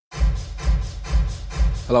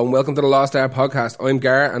Hello and welcome to the Lost Art Podcast. I'm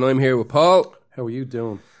Gar and I'm here with Paul. How are you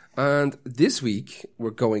doing? And this week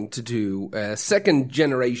we're going to do second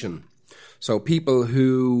generation. So people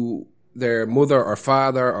who their mother or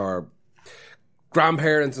father or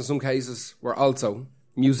grandparents in some cases were also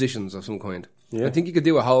musicians of some kind. Yeah. I think you could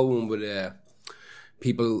do a whole one with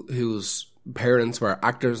people whose parents were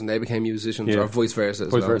actors and they became musicians, or vice versa.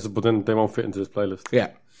 Vice versa, but then they won't fit into this playlist.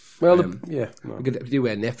 Yeah. Well, No. we We could do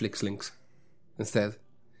Netflix links instead.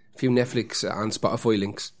 A few Netflix and Spotify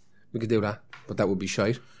links. We could do that, but that would be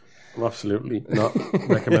shite. I'm absolutely not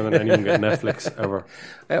recommending anyone get Netflix ever.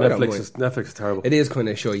 Netflix is terrible. It is kind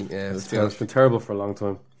of shite. It's been terrible for a long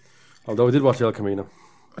time. Although I did watch El Camino.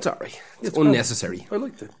 It's alright. It's unnecessary. I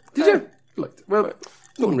liked it. Did you? I liked it. Well,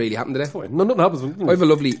 Nothing really happened today. fine. No, nothing happens. I have a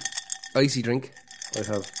lovely icy drink. I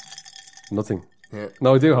have nothing. Yeah.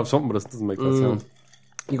 No, I do have something, but it doesn't make that sound.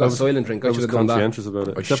 You got a silent drink. I I should was have done that. conscientious about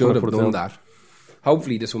it. I Except should when have put it done down. that.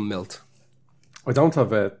 Hopefully this will melt. I don't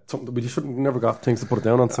have something. We never got things to put it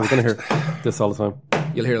down on, so we're going to hear this all the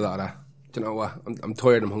time. You'll hear a lot of that. Do you know what? I'm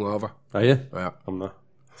tired. I'm hungover. Are you? Yeah. I'm not.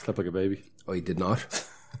 I slept like a baby. I did not.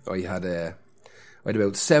 I had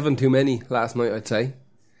about 7 too many last night, I'd say.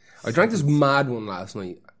 I drank this mad one last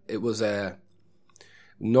night. It was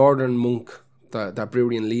Northern Monk, that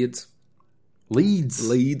brewery in Leeds.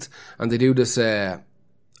 Leeds. And they do this,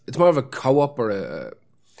 it's more of a co-op or a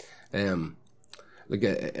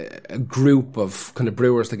group of kind of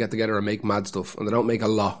brewers that get together and make mad stuff. And they don't make a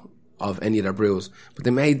lot of any of their brews. But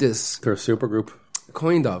they made this... They're a super group.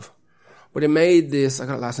 Kind of. But they made this, I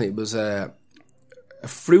got it last night, it was a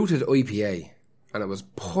fruited IPA. And it was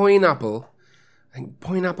pineapple,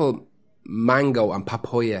 mango and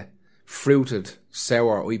papaya fruited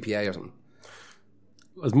sour IPA or something.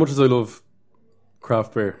 As much as I love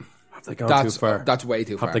craft beer, have they gone too far? That's way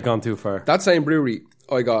too far. Have they gone too far? That same brewery,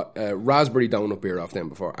 I got raspberry donut beer off them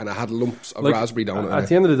before, and I had lumps of raspberry donut. At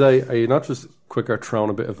the end of the day, are you not just quicker throwing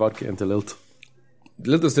a bit of vodka into Lilt?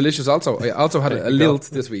 Lilt is delicious also. I also had a Lilt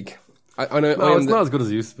this week. It's not as good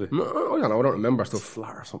as it used to be. I don't know, I don't remember stuff.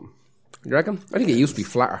 Flat or something. You reckon? I think it used to be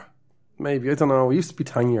flatter. Maybe, I don't know. It used to be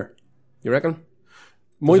tangier. You reckon?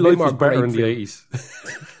 My life more was better in the grapefruit.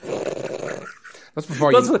 80s. That's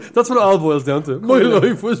before That's what it all boils down to. My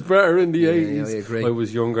life was better in the 80s. I agree. I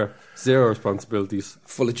was younger. Zero responsibilities.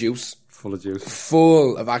 full of juice. Full of juice.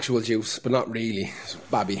 Full of actual juice, but not really. It's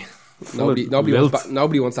babby. Nobody Lilt.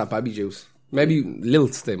 wants that babby juice. Maybe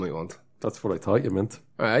Lilt they might want. That's what I thought you meant.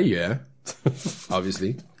 Yeah.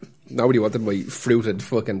 Obviously. Nobody wanted my fruited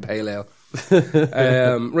fucking pale ale.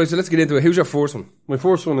 Right, so let's get into it. Who's your first one? My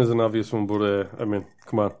first one is an obvious one, but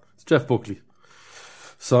come on. It's Jeff Buckley.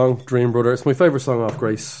 Song, Dream Brother. It's my favourite song off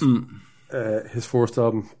Grace. His first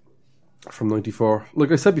album from 94.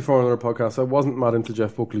 Like I said before on another podcast, I wasn't mad into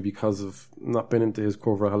Jeff Buckley because of not being into his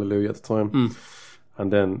cover of Hallelujah at the time.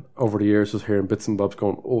 And then over the years just hearing bits and bobs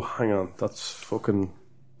going, oh, hang on, that's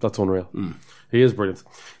unreal. He is brilliant.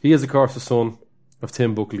 He is, of course, the son of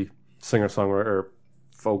Tim Buckley, singer-songwriter,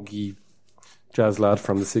 folky jazz lad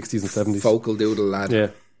from the 60s and 70s. Vocal doodle lad.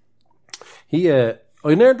 Yeah.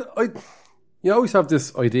 You always have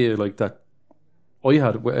this idea like that. I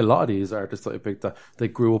had with a lot of these artists that I picked that they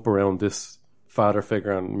grew up around this father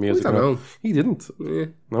figure and music. I don't know. He didn't. Yeah.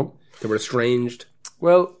 No. They were estranged.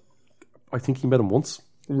 Well, I think he met him once.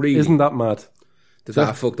 Really? Isn't that mad?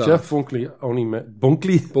 That fucked up. Jeff Bunkley only met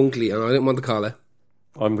Bunkley. Bunkley, and I didn't want to call it.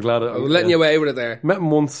 I'm glad I was letting you away with it there. Met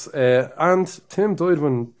him once, and Tim died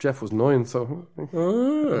when Jeff was 9. So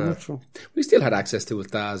We still had access to his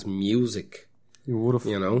dad's music. you would have.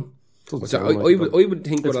 You know. Doesn't So sound I like would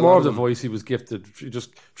think it's with a more lot of the them, voice he was gifted,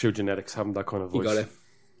 just pure genetics, having that kind of voice. You got it.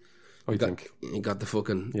 I think. He got the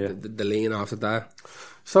fucking Yeah. the lean off of that.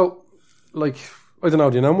 So, like, I don't know.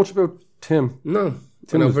 Do you know much about Tim? No,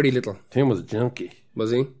 I know was- very little. Tim was a junkie.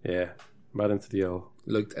 Was he? Yeah, mad into the old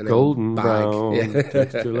Looked an golden bag. brown, Yeah.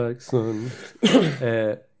 texture like sun.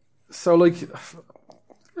 So, like,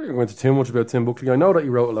 I didn't go into too much about Tim Buckley. I know that he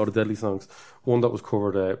wrote a lot of Deadly songs. One that was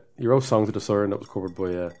covered. He wrote Songs of the Siren that was covered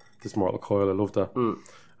by This Mortal Coil. I love that. And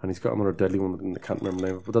he's got another Deadly one, and I can't remember the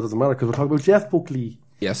name of it. But that doesn't matter because we're talking about Jeff Buckley.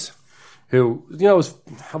 Yes. Who, you know, is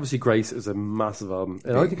obviously Grace is a massive album.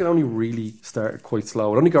 And I think it only really started quite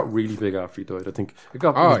slow. It only got really big after he died. I think it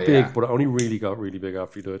was big, but it only really got really big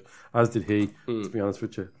after he died. As did he, to be honest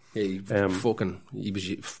with you. Yeah, he was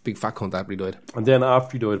a big fat cunt after he died. And then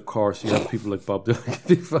after he died, of course, you have people like Bob Dylan.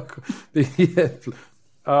 Big fat cunt.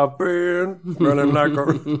 I've been running like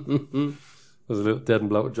a... There's a little dead and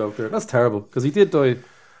bloated joke there. That's terrible, because he did die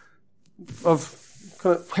of...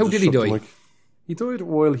 How did he die? He died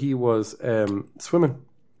while he was swimming.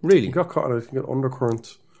 Really? He got caught in an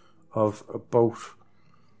undercurrent of a boat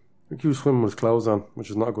think he was swimming with his clothes on, which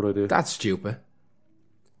is not a good idea. That's stupid.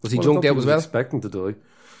 Was he I junked thought out he as was well? expecting to die.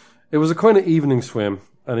 It was a kind of evening swim,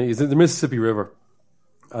 and he's in the Mississippi River,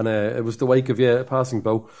 and it was the wake of a passing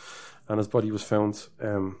boat, and his body was found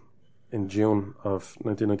in June of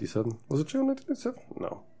 1997. Was it June 1997?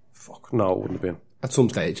 No, no, it wouldn't have been. At some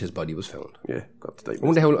stage, his body was found. Yeah, got the date. I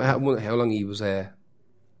wonder how long he was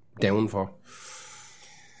down for.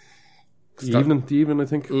 The evening, I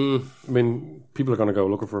think. I mean, people are going to go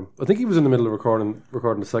looking for him. I think he was in the middle of recording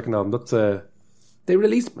the second album. That's They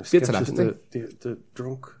released bits of that, didn't they? the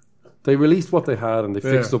drunk. They released what they had and they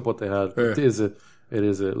fixed up what they had. Yeah. It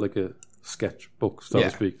is like a sketchbook, so to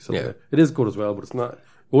speak. So Yeah. it is good as well, but it's not. It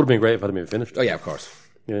would have been great if it had been finished. Oh yeah, of course.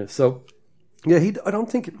 Yeah. So yeah, I don't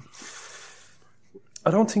think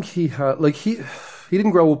he had he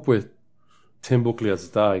didn't grow up with Tim Buckley as his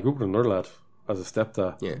dad. He grew up with another lad as a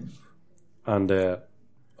stepdad. Yeah. And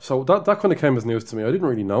so that kind of came as news to me. I didn't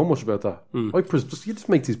really know much about that. You just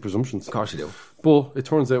make these presumptions. Of course you do. But it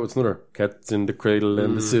turns out it's another Cats in the Cradle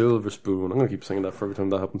and the Silver Spoon. I'm going to keep singing that for every time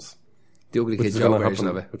that happens. The Ugly Kid Which is Joe gonna version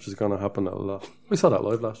happen- of it. Which is going to happen a lot. We saw that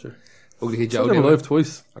live last year. Ugly Kid Saw Joe them did live it.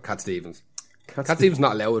 twice. Or Cat Stevens. Cat Cat Stevens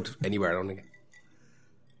not allowed anywhere, I don't think.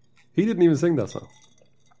 He didn't even sing that song.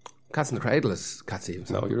 Cats in the Cradle is Cat Stevens.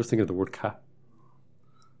 No, you're just thinking of the word cat.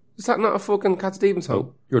 Is that not a fucking Cat Stevens song?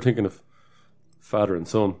 No, you're thinking of Father and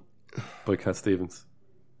Son by Cat Stevens.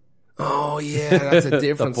 Oh yeah, that's a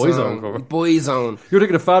different That Boyzone song. cover. Boyzone. You're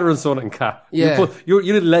thinking of Father and Son and Cat. Yeah. You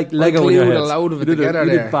did Lego in your glued head. a load of it You did together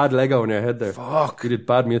you there. did bad Lego in your head there. Fuck. You did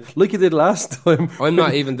bad music. Like you did last time. I'm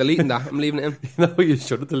not even deleting that. I'm leaving it in. No, you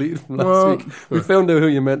should have deleted from last No. week. We found out who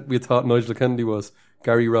you meant. We thought Nigel Kennedy was.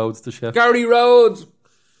 Gary Rhodes, the chef. Gary Rhodes.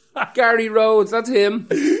 Gary Rhodes. That's him.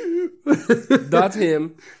 That's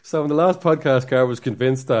him. So in the last podcast, Gary was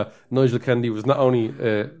convinced that Nigel Kennedy was not only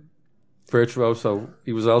a virtuoso,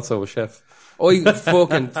 he was also a chef. I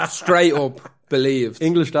fucking straight up believed.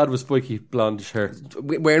 English dad with spiky blondish hair.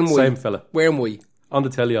 Where am we? Same fella. Where am we? On the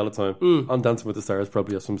telly all the time. On Dancing with the Stars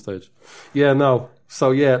probably at some stage. Yeah, no.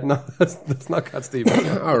 So yeah, no, that's not Cat Stevens.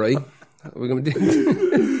 All right. We're gonna do.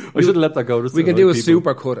 I should have let that go. Just We to can do a annoy people.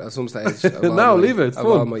 super cut at some stage. of all No, my- leave it. It's of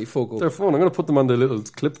all fun. my fuck up. They're fun. I'm going to put them on the little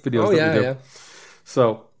clip videos Oh that yeah, we do. yeah.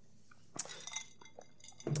 So,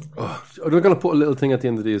 we're going to put a little thing at the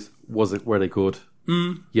end of these. Was it were they good?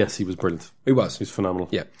 Yes, he was brilliant. He was. He's phenomenal.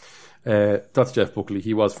 Yeah. That's Jeff Buckley.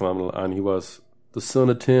 He was phenomenal, and he was the son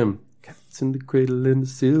of Tim. Cats in the Cradle and the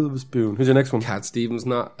Silver Spoon. Who's your next one? Cat Stevens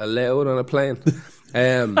not allowed on a plane.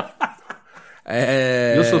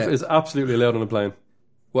 Yusuf is absolutely allowed on a plane.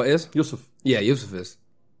 What is? Yusuf, Yeah, Yusuf is.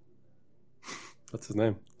 that's his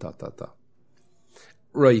name.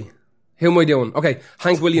 Right. Who am I doing? Okay,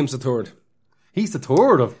 Hank Williams the third. He's the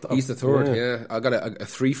third of. He's the third. Yeah, I got a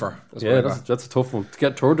threefer. That's what Yeah, I got. that's a tough one to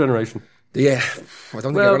get third generation. Yeah, I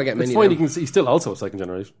don't think you're gonna get many. it's fine. of You them. can see he's still also a second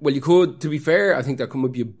generation. Well, you could. To be fair, I think there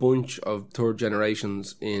could be a bunch of third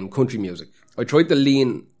generations in country music. I tried to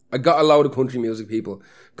lean. I got a lot of country music people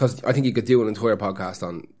because I think you could do an entire podcast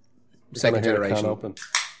on second Can I hear a can generation. open?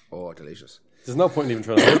 Oh, delicious. There's no point in even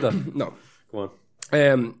trying to hide that. No. Go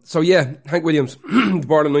on. So yeah, Hank Williams,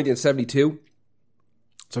 born in 1972.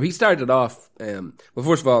 So he started off. Well,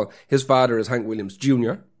 first of all, his father is Hank Williams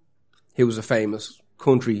Jr. He was a famous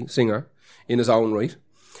country singer in his own right,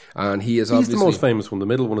 and he is He's obviously the most famous one. The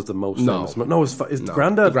middle one is the most No. famous. No, his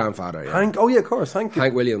granddad, the grandfather. Yeah. Hank. Oh yeah, of course, Hank.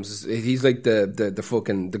 Hank Williams. He's like the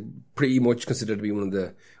fucking pretty much considered to be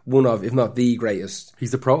one of if not the greatest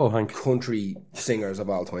He's the proto Hank. country singers of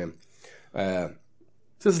all time.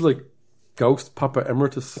 This is like Ghost Papa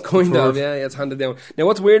Emeritus. Kind third. of, yeah, it's handed down. Now,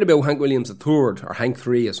 what's weird about Hank Williams the third, or Hank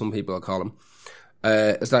 3, as some people call him,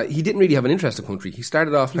 is that he didn't really have an interest in country. He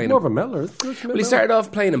started off playing. More of a metaler. Isn't he? Well, he started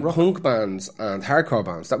off playing in punk bands and hardcore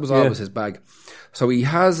bands. That was always his bag. So he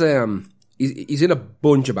has he's in a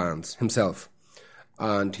bunch of bands himself,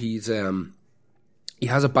 and he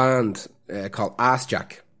has a band called Ass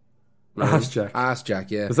Jack. Ass Jack. Ass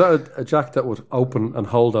Jack, yeah. Is that a jack that would open and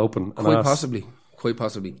hold open? An Quite ass? possibly. Quite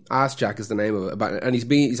possibly. Ass Jack is the name of it. And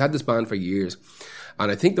he's had this band for years.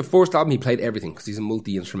 And I think the first album he played everything because he's a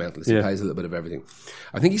multi-instrumentalist. He plays a little bit of everything.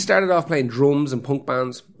 I think he started off playing drums and punk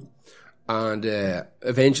bands. And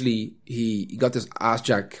eventually he got this Ass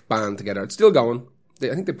Jack band together. It's still going. I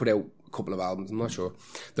think they put out a couple of albums. I'm not sure.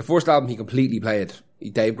 The first album he completely played.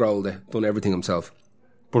 Dave Grohl done everything himself.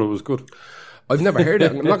 But it was good. I've never heard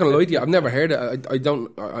it. I'm not going to lie to you. I've never heard it.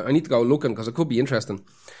 I need to go looking because it could be interesting.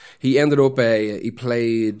 He ended up, he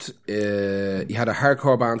played, he had a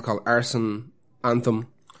hardcore band called Arson Anthem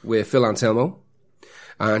with Phil Anselmo.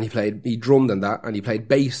 And he drummed in that, and he played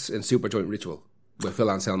bass in Superjoint Ritual. with Phil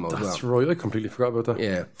Anselmo as well. That's right. I completely forgot about that.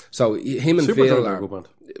 Yeah. So him and Superjoint Phil are a are... good band.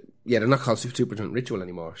 Yeah, they're not called Superjoint Ritual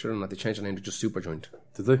anymore. Sure enough, they changed the name to just Superjoint.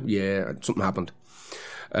 Did they? Yeah, something happened.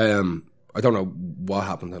 I don't know what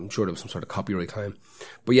happened. I'm sure there was some sort of copyright claim.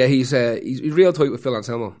 But yeah, he's real tight with Phil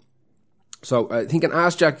Anselmo. So I think in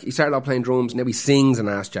Ass Jack, he started out playing drums, now he sings in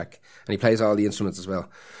Ass Jack, and he plays all the instruments as well.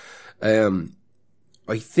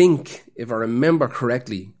 I think, if I remember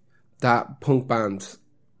correctly, that punk band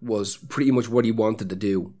was pretty much what he wanted to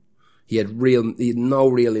do. He had no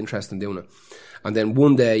real interest in doing it. And then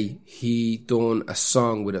one day, he done a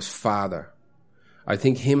song with his father. I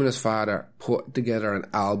think him and his father put together an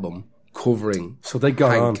album covering So they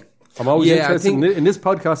got Hank. on. I'm always interested in this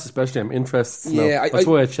podcast, especially. I'm interested. Yeah, that's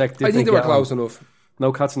why I checked. I think they were close enough.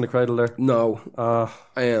 No Cats in the Cradle there. No,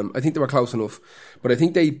 I think they were close enough, but I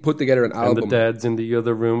think they put together an And album. the dad's in the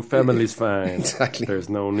other room. Family's fine. Exactly. There's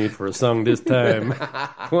no need for a song this time.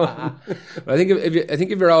 I think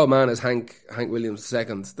if your old man is Hank Williams II,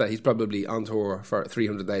 that he's probably on tour for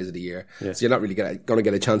 300 days of the year. Yeah. So you're not really going to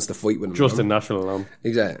get a chance to fight with him. Just in national alone.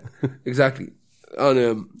 Exactly.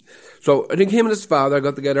 And so I think him and his father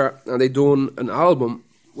got together and they done an album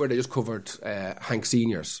where they just covered Hank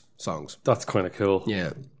Senior's songs. That's kind of cool.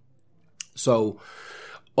 Yeah. So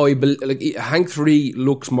Hank 3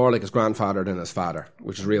 looks more like his grandfather than his father,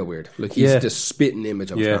 which is real weird. Like he's the spitting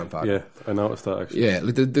image of his grandfather. Yeah, I noticed that actually. Yeah,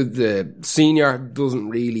 like the senior doesn't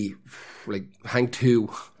really, like Hank 2,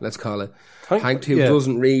 let's call it. Hank 2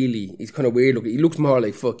 doesn't really, he's kind of weird looking. He looks more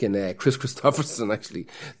like fucking Chris Christopherson actually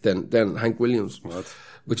than Hank Williams,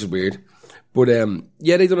 which is weird. But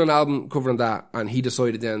they done an album covering that, and he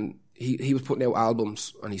decided then he was putting out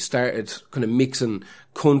albums, and he started kind of mixing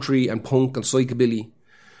country and punk and psychobilly.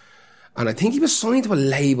 And I think he was signed to a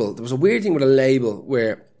label. There was a weird thing with a label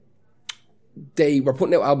where they were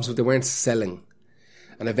putting out albums but they weren't selling,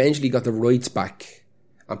 and eventually got the rights back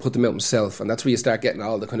and put them out himself. And that's where you start getting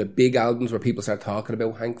all the kind of big albums where people start talking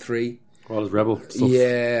about Hank 3. All his rebel stuff.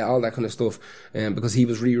 Yeah, all that kind of stuff. Because he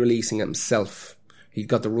was re-releasing it himself. He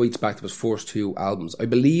got the rights back to his first 2 albums. I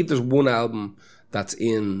believe there's one album that's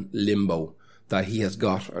in limbo that he has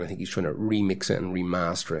got, and I think he's trying to remix it and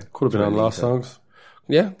remaster it. Could have been on Lost Songs.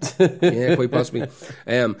 Yeah, yeah, quite possibly.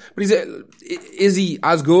 But is he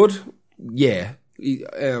as good? Yeah.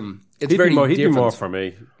 It's He'd very be more, he'd be different. more for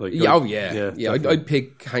me. Like, Yeah, I'd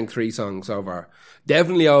pick Hank 3 songs over,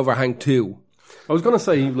 definitely over Hank 2. I was going to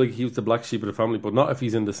say he was the black sheep of the family, but not if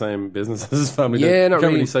he's in the same business as his family. Yeah, not you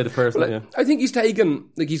can't really. say the first. Well, I think he's taken,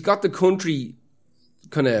 he's got the country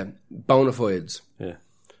kind of bona fides,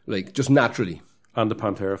 just naturally. And the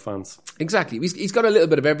Pantera fans. Exactly. He's got a little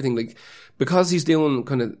bit of everything, because he's doing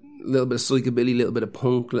kind of a little bit of psychobilly, a little bit of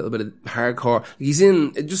punk, a little bit of hardcore.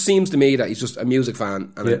 It just seems to me that he's just a music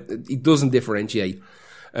fan, and he doesn't differentiate.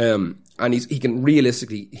 And he can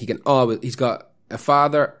realistically, he's got a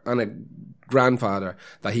father and a grandfather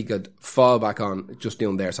that he could fall back on just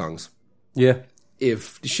doing their songs. Yeah.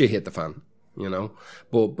 If the shit hit the fan,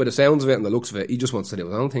 But by the sounds of it and the looks of it, he just wants to do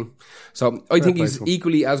his own thing. So I think he's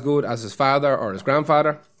equally as good as his father or his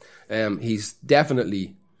grandfather. He's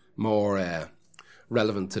definitely more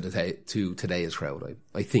relevant to today's crowd,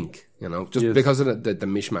 I think, because of the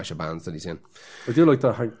mishmash of bands that he's in. I do like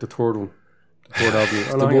the third one. The third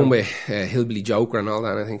album. The one with Hillbilly Joker and all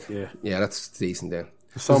that, I think. Yeah, that's decent there.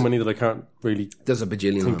 There's so many that I can't really... There's a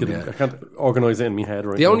bajillion of them, I can't organise it in my head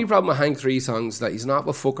right now. The only problem with Hank 3 songs is that he's not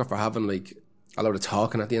a fucker for having a lot of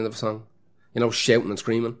talking at the end of a song. Shouting and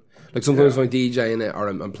screaming. Sometimes when I'm DJing it or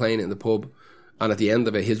I'm playing it in the pub, and at the end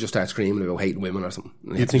of it he'll just start screaming about hating women or something.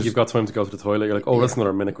 You think you've got time to go to the toilet, you're like, that's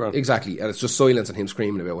another minute grand. Exactly, and it's just silence and him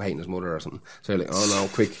screaming about hating his mother or something. So you're like, oh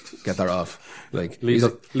no, quick, get that off. Leave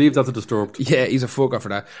that to Disturbed. Yeah, he's a fucker for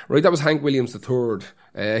that. Right, that was Hank Williams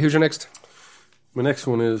III. Who's your next? My next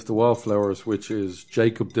one is The Wallflowers, which is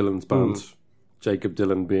Jacob Dylan's band. Jacob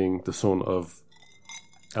Dylan being the son of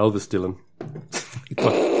Elvis Dylan.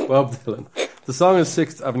 Bob Dylan. The song is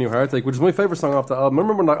 6th Avenue Heartache, which is my favourite song off the album. I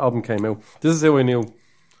remember when that album came out. This is how I knew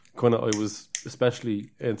I was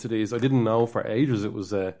especially into these. I didn't know for ages it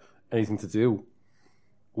was anything to do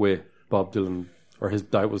with Bob Dylan, or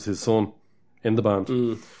that was his son in the band,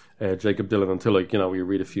 Jacob Dylan, until you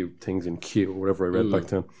read a few things in Q or whatever I read back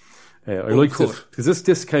then. I liked it because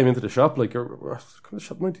this came into the shop kind of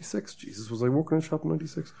shop 96. Jesus, was I working in shop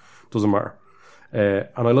 96? Doesn't matter.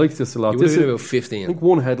 And I liked this a lot. This is about 15. I think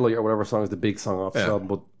One Headlight or whatever song is the big song off the album,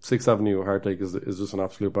 but 6th Avenue Heartache is just an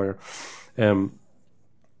absolute banger.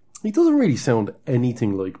 He doesn't really sound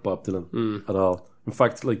anything like Bob Dylan at all. In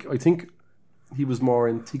fact, I think he was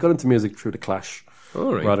he got into music through The Clash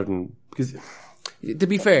rather than, because To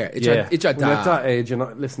be fair, it's your When you're at dad. that age, you're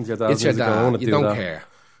not listening to your dad's It's your music. I want dad. to You do don't that. care.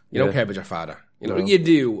 You don't care about your father. You know, you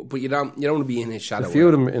do, but you don't want to be in his shadow. A few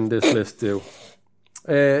of them in this list do.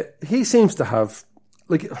 He seems to have,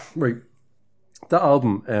 like, right, that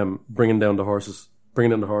album, Bringing Down the Horse,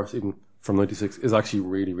 even from 96, is actually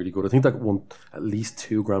really, really good. I think that won at least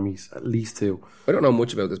 2 Grammys. At least 2. I don't know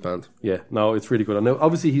much about this band. Yeah, no, it's really good. And now,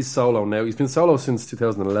 obviously, he's solo now. He's been solo since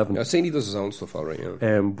 2011. I've seen he does his own stuff already.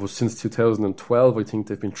 Yeah. But since 2012, I think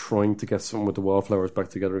they've been trying to get something with the Wallflowers back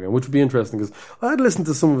together again, which would be interesting because I had listened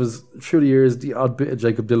to some of his, through the years, the odd bit of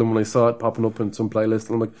Jacob Dylan when I saw it popping up in some playlist,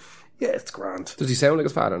 and I'm like, yeah, it's grand. Does he sound like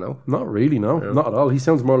his father? No. Not really, no. Not at all. He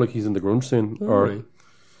sounds more like he's in the grunge scene. Or right.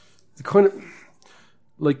 the kind of,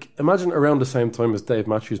 like, imagine around the same time as Dave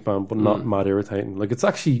Matthews Band, but not mad irritating. Like, it's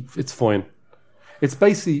fine. It's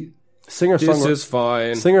basically This singer-songwriter. is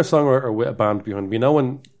fine. Singer-songwriter with a band behind me. You know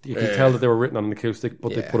when you can tell that they were written on an acoustic,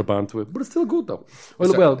 but they put a band to it. But it's still good, though.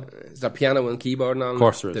 Is there piano and keyboard on? Of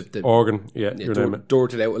course there is. The Organ, you name it.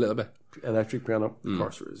 Dirt it out a little bit. Electric piano, of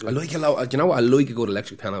course there is. I like a lot. You know what? I like a good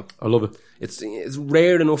electric piano. I love it. It's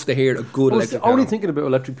rare enough to hear a good I was electric piano. only thinking about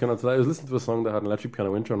electric piano today. I was listening to a song that had an electric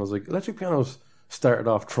piano intro, and I was like, electric pianos started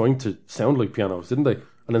off trying to sound like pianos, didn't they?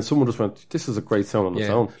 And then someone just went, this is a great sound on its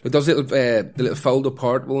own. Like those little, the little fold-up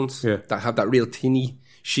part ones Yeah. that have that real tinny,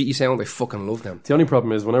 sheety sound. I fucking love them. The only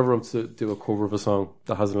problem is whenever I'm to do a cover of a song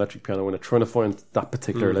that has an electric piano in it, trying to find that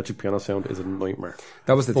particular electric piano sound is a nightmare.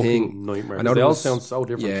 That was the Fucking thing. nightmare. I know They there all was- sound so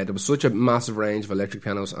different. Yeah, there was such a massive range of electric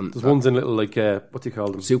pianos. And There's ones in little, like, what do you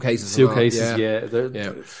call them? suitcases. and all, Suitcases, yeah.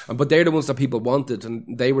 Yeah, but they're the ones that people wanted, and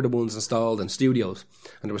they were the ones installed in studios.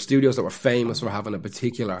 And there were studios that were famous for having a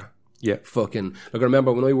particular fucking. Like I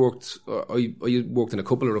remember when I worked, I worked in a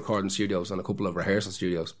couple of recording studios and a couple of rehearsal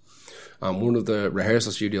studios. One of the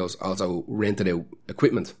rehearsal studios also rented out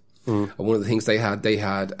equipment. And one of the things they had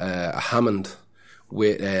a Hammond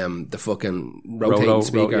with the fucking rotating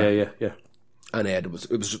speaker. Yeah. And it was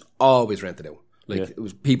just always rented out. Like it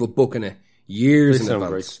was people booking it years They in sound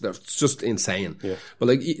advance. That's just insane. Yeah. But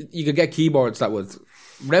like you could get keyboards that would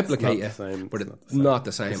replicate It's not the it, same. but It's it's not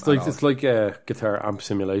the same. It's at like all. it's like guitar amp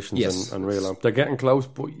simulations Yes. and real amp. They're getting close,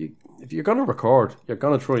 but if you're gonna record, you're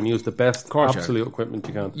gonna try and use the best course, absolute equipment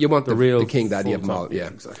you can. You want the real king daddy of them full all, top. yeah.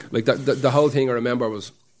 Exactly. Like the whole thing I remember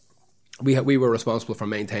was we were responsible for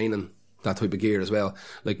maintaining that type of gear as well.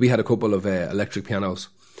 Like we had a couple of electric pianos,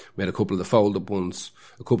 we had a couple of the fold-up ones,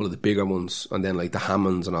 a couple of the bigger ones, and then like the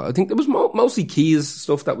Hammonds and all. I think there was mostly keys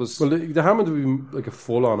stuff that was. Well, the Hammond would be like a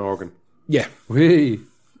full-on organ. Yeah, Wee.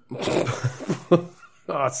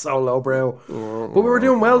 Oh, it's so lowbrow. But we were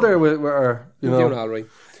doing well there with our, doing all right.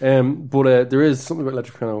 But there is something about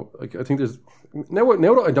electric piano. Like, I think there's now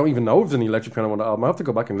that I don't even know if there's any electric piano on the album. I have to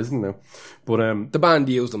go back and listen now. But The band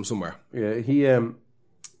used them somewhere. yeah, he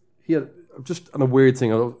had just on a weird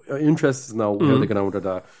thing. I'm interested to know how they got on with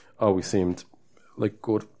that. Always seemed like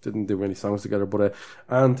good. Didn't do any songs together, but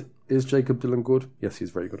and is Jacob Dylan good? Yes,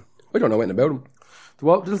 he's very good. I don't know anything about them.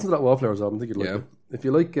 Listen to that Wallflowers album. I think you'd like it. If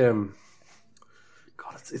you like,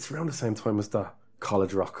 God, it's around the same time as that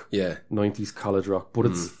college rock. Yeah. 90s college rock, but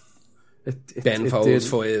it's Ben Folds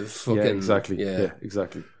 5. Fucking, yeah, exactly. Yeah. Yeah,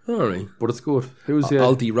 exactly. All right. But it's good. Who's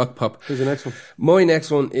Alti rock pop. Who's the next one? My next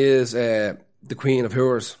one is the Queen of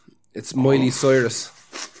Whores. It's Miley Cyrus.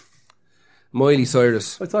 Miley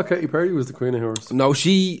Cyrus. I thought Katy Perry was the Queen of Whores. No,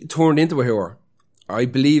 she turned into a whore. I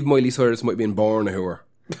believe Miley Cyrus might have been born a whore.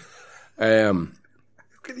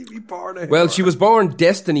 Can he be born a Well, she was born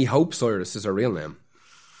Destiny Hope Cyrus is her real name.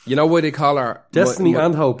 You know why they call her Destiny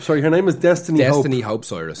and Hope. Sorry, her name is Destiny Hope. Destiny Hope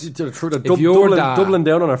Cyrus. They're your dad- doubling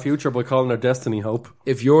down on our future by calling her Destiny Hope.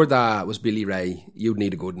 If your dad was Billy Ray, you'd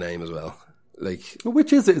need a good name as well. Like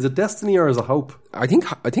Which is it? Is it Destiny or is it Hope? I think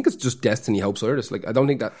it's just Destiny Hope Cyrus. Like I don't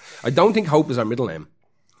think Hope is our middle name.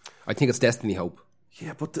 I think it's Destiny Hope.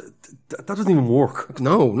 Yeah, but that doesn't even work.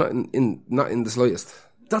 No, not in the slightest.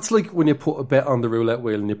 That's like when you put a bet on the roulette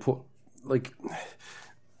wheel and you put like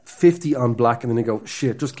 50 on black and then you go,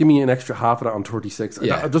 shit, just give me an extra half of that on 36.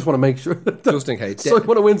 Yeah. I just want to make sure. Just in case. So I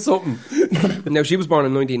want to win something. Now, she was born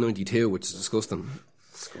in 1992, which is disgusting.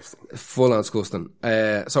 Full on disgusting.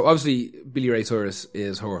 So, obviously, Billy Ray Cyrus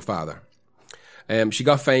is her father. She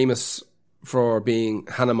got famous for being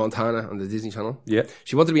Hannah Montana on the Disney Channel. Yeah.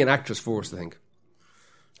 She wanted to be an actress first, I think.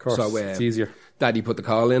 Of course, So, it's easier. Daddy put the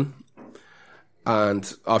call in,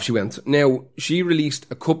 and off she went. Now, she released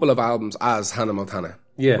a couple of albums as Hannah Montana.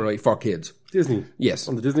 Yeah. Right, for kids. Disney. Yes.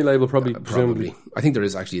 On the Disney label, presumably. Probably. I think there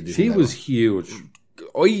is actually a Disney She label. was huge.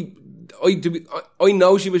 I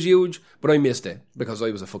know she was huge, but I missed it because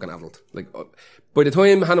I was a fucking adult. Like, by the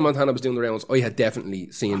time Hannah Montana was doing the rounds, I had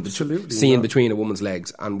definitely seen between a woman's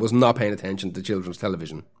legs and was not paying attention to children's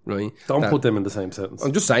television, right? Don't put them in the same sentence.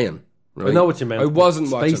 I'm just saying. Right? I know what you meant. I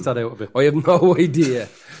wasn't watching. Space that out a bit. I have no idea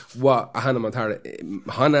what a Hannah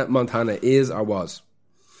Montana is or was.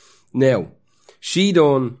 Now, she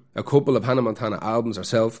done a couple of Hannah Montana albums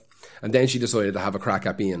herself, and then she decided to have a crack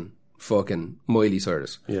at being fucking Miley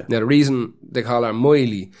Cyrus. Yeah. Now, the reason they call her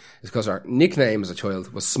Miley is because her nickname as a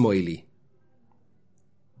child was Smiley.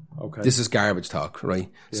 Okay. This is garbage talk, right?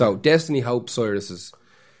 Yeah. So, Destiny Hope Cyrus's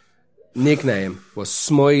nickname was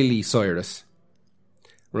Smiley Cyrus.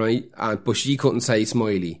 Right, but she couldn't say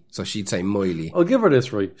Smiley, so she'd say Miley. I'll give her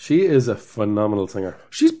this, right? She is a phenomenal singer.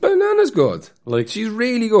 She's bananas good. Like, she's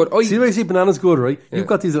really good. See why I see bananas good, right? Yeah. You've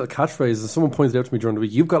got these little catchphrases. Someone pointed out to me during the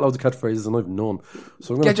week. You've got loads of catchphrases, and I've none.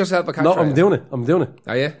 So I'm get yourself a catchphrase. No, I'm doing it.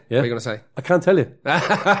 Are you? Yeah. What are you going to say? I can't tell you. They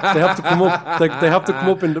have to come up. They have to come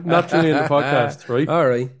up naturally in the podcast, right? All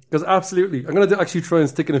right. Because absolutely, I'm going to actually try and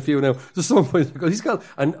stick in a few now. Just someone points because he's got,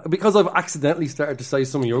 and because I've accidentally started to say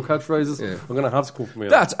some of your catchphrases, I'm going to have to come from here.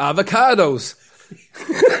 That's avocados.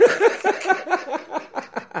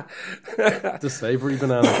 The savoury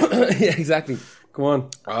banana. Yeah, exactly. Go on.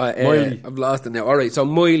 Miley. I've lost it now. All right, so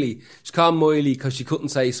Miley. She's called Miley because she couldn't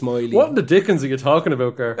say Smiley. What in the dickens are you talking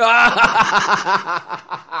about, Gar?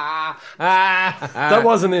 That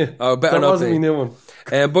wasn't it. Oh, better that not wasn't be. my new one.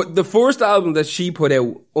 But the first album that she put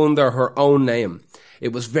out under her own name,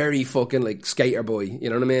 it was very fucking like Skater Boy. You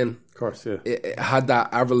know what I mean? Of course, yeah. It had that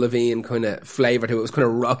Avril Lavigne kind of flavour to it. It was kind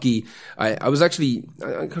of rocky. I was actually,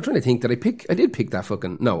 I'm trying to think, I did pick that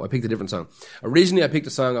fucking, no, I picked a different song. Originally I picked a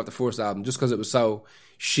song off the first album just because it was so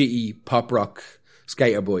shitty pop rock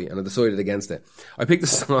Skater Boy, and I decided against it. I picked a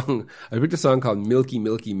song called Milky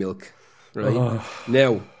Milky Milk, right?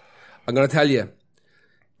 Now, I'm going to tell you,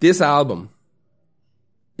 this album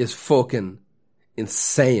is fucking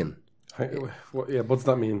insane. Yeah, what does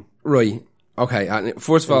that mean? Right. Okay.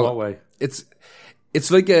 First of all, in what way?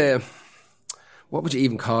 It's like a, what would you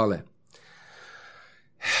even call it?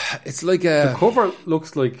 It's like a. The cover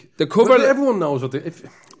looks like the cover. Well, everyone knows what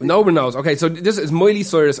no one knows. Okay, so this is Miley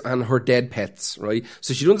Cyrus and her dead pets, right?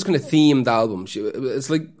 So she done this kind of themed album. It's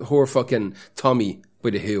like her fucking Tommy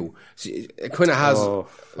by The Who. It kind of has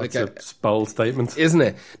like a bold statement, isn't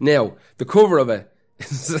it? Now the cover of it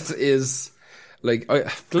is like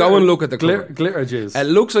go and look at the cover. Glitter jizz. It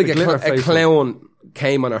looks like a clown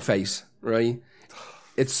came on her face, right?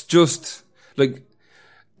 It's just like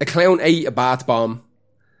a clown ate a bath bomb,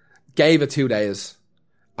 gave it 2 days,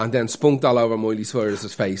 and then spunked all over Miley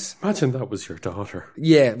Cyrus's face. Imagine that was your daughter.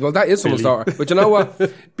 Yeah, well, that is someone's daughter. But you know what?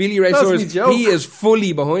 Billy Ray Cyrus, he is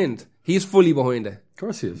fully behind. He's fully behind it. Of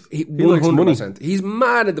course he is. He likes money. He's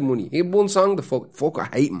mad at the money. He had one song to fuck. I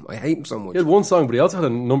hate him. I hate him so much. He had one song, but he also had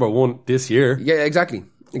a number one this year. Yeah, exactly.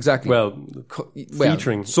 Well,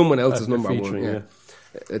 featuring someone else's number one. Yeah.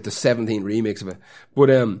 The 17th remix of it. But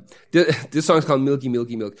this song's called Milky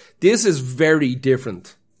Milky Milk. This is very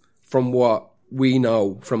different from what we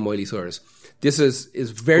know from Miley Cyrus. This is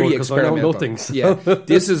very experimental. I know nothing. So. Yeah,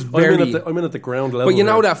 this is very. I'm in at the ground level. But you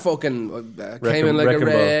know that fucking came in like a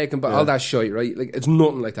wreck and all that shit, right? Like it's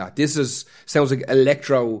nothing like that. This sounds like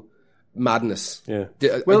electro madness. Yeah.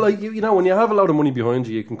 Well, like you know, when you have a lot of money behind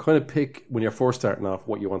you, you can kind of pick when you're first starting off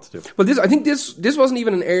what you want to do. Well, I think this wasn't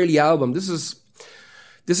even an early album. This is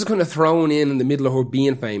kind of thrown in the middle of her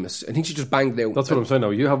being famous. I think she just banged it out. That's what I'm saying.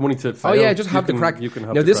 Now you have money to. Fail, oh yeah, just have the crack. You can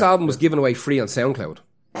have now this crack, album was given away free on SoundCloud.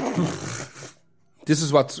 This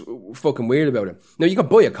is what's fucking weird about it. Now you can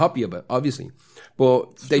buy a copy of it, obviously,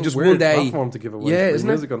 but they just weird one day platform to give away. Yeah, isn't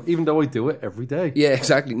it? On, even though I do it every day. Yeah,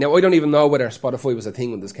 exactly. Now I don't even know whether Spotify was a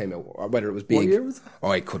thing when this came out or whether it was big. What year was that?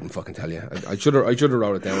 Oh, I couldn't fucking tell you. I should have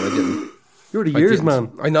wrote it down. I didn't. You're the years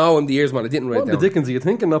man. I know I'm the years man. I didn't write it down. What the dickens are you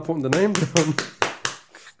thinking? Not putting the name down.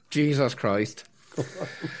 Jesus Christ.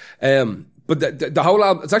 But the whole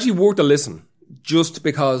album, it's actually worth a listen just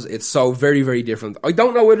because it's so very, very different. I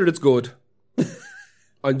don't know whether it's good.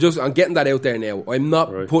 I'm getting that out there now. I'm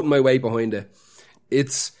not putting my weight behind it.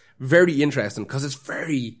 It's very interesting because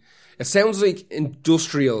it sounds like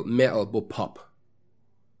industrial metal but pop.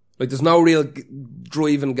 Like there's no real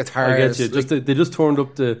driving guitars. I get you. They just turned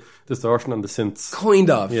up the distortion and the synths.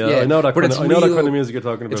 Kind of. Yeah. I know that kind of music you're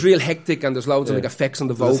talking about. It's real hectic and there's loads of like effects on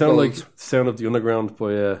the vocals. Does it sound like Sound of the Underground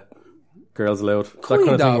by Girls Aloud? Kind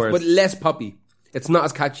of thing, but less poppy. It's not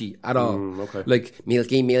as catchy at all. Okay. Like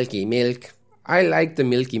Milky Milky Milk. I like the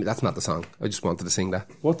Milky. That's not the song. I just wanted to sing that.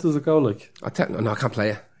 What does it go like? No, I can't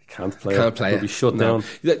play it. Can't play it. It'll be shut down.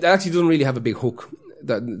 That actually doesn't really have a big hook.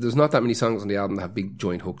 there's not that many songs on the album that have big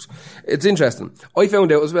joint hooks. It's interesting. I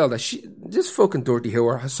found out as well that this fucking Dirty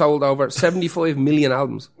Hooer has sold over 75 million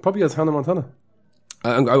albums. Probably as Hannah Montana.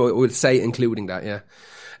 I would say including that, yeah.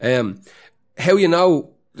 How you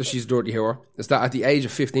know that she's Dirty Hooer is that at the age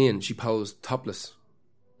of 15 she posed topless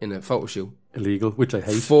in a photo shoot. Illegal, which I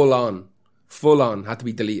hate. Full on, had to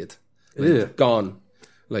be deleted. Yeah. Gone.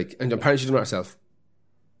 Like, and apparently she did it herself.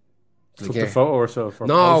 Took the photo herself.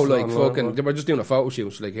 No, like fucking, they were just doing a photo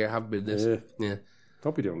shoot. She's like, here, have a bit of this. Yeah.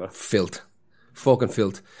 Don't be doing that. Filth. Fucking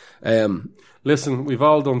filth. Listen, we've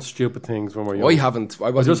all done stupid things when we're young. I haven't.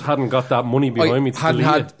 I just hadn't got that money behind me to hadn't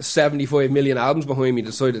delete had 75 million albums behind me,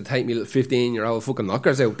 decided to take me little 15-year-old fucking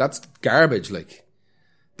knockers out. That's garbage, like.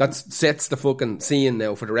 That sets the fucking scene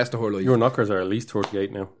now for the rest of her life. Your knockers are at least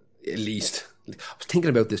 38 now. At least. I was thinking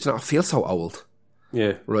about this. I feel so old.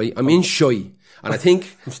 Yeah. Right? I'm in shy. And I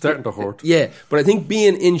think... I'm starting to hurt. Yeah, but I think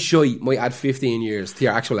being in shy might add 15 years to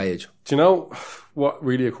your actual age. Do you know what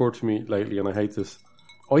really occurred to me lately, and I hate this?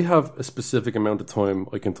 I have a specific amount of time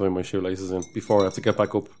I can tie my shoelaces in before I have to get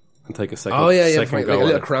back up and take a second. Oh, yeah, second like go a little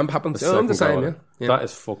at it. cramp happens. A I'm the second same, go at yeah. it. That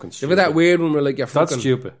is fucking stupid. If that weird one where like you're fucking... That's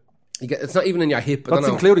stupid. It's not even in your hip. That's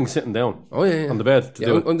including sitting down. Oh, yeah. On the bed to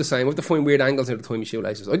do it. I'm the same. I have to find weird angles now to tie my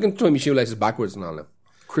shoelaces. I can tie my shoelaces backwards and all now.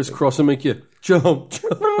 Crisscross and make you jump.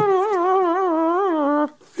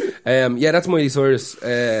 Yeah, that's Miley Cyrus.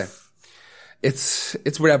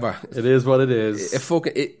 It's whatever. It is what it is.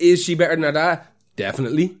 Is she better than her dad?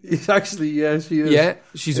 Definitely. Actually, yeah, she is. Yeah,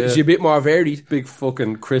 she's a bit more varied. Big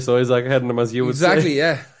fucking Chris Isaac heading them, as you would say. Exactly,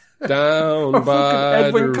 yeah. Down by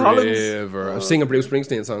Edwin the Collins. river. I'm singing Bruce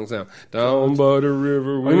Springsteen songs now. Down by the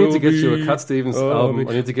river. I need to get you a Cat Stevens album.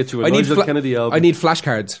 I need to get you a Nigel Kennedy album. I need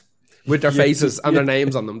flashcards with their faces and their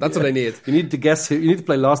names on them. That's what I need. You need to guess who. You need to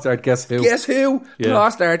play Lost Art Guess Who. Guess Who? Yeah.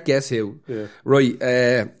 Lost Art Guess Who. Yeah. Right.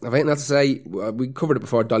 I've anything else to say. We covered it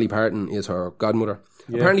before. Dolly Parton is her godmother.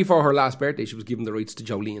 Yeah. Apparently for her last birthday she was given the rights to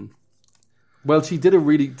Jolene. Well, she did a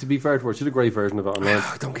really, to be fair to her, she did a great version of it online.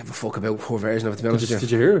 I don't give a fuck about her version of it, to be honest with you.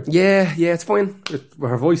 Did you hear it? Yeah, it's fine.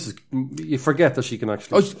 Her voice is, you forget that she can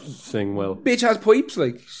actually sing well. Bitch has pipes,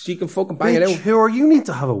 like, she can fucking bang it out. Who you need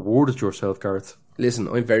to have a word with yourself, Gareth. Listen,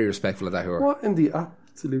 I'm very respectful of that, whore. What in the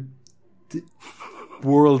absolute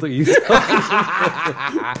world are you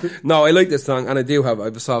No, I like this song, and I have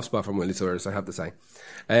a soft spot for Miley Cyrus, I have to say.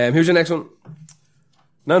 Who's your next one?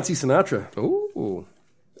 Nancy Sinatra. Ooh.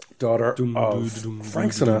 Daughter of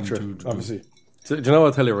Frank Sinatra, obviously. So, do you know what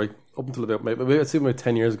I'll tell you, right? Up until about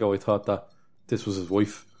 10 years ago, I thought that this was his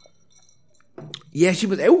wife. Yeah, she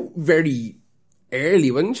was out very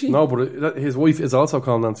early, wasn't she? No, but his wife is also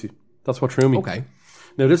called Nancy. That's what threw me. Okay.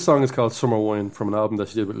 Now, this song is called Summer Wine, from an album that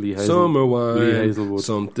she did with Lee Summer Wine, Lee Hazelwood.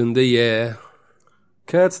 Something the air.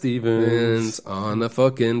 Cat Stevens. On a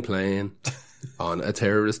fucking plane. On a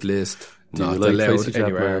terrorist list. Not like allowed Tracy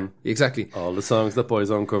anywhere. Chapman? Exactly. All the songs that boys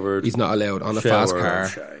uncovered. He's not allowed on a fast car.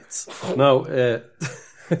 No,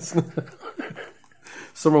 it's not.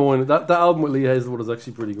 Summer Wine. That album with Lee Hazelwood is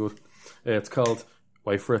actually pretty good. It's called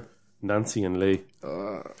Wifra, Nancy and Lee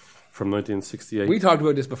from 1968. We talked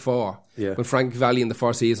about this before. Yeah. When Frank Valli and the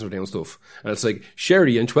Four Seasons were doing stuff. And it's like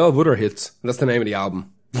Sherry and 12 other hits. And that's the name of the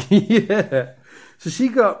album. Yeah. So she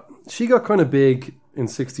got kind of big in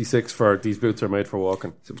 66 for These Boots Are Made for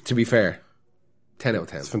Walking. So, to be fair, 10 out of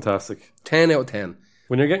 10. It's fantastic. 10 out of 10.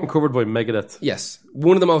 When you're getting covered by Megadeth. Yes.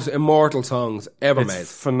 One of the most immortal songs ever It's made.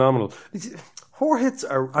 phenomenal. Her hits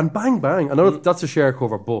are... And Bang Bang. I know that's a share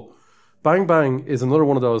cover, but Bang Bang is another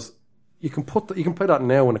one of those... You can play that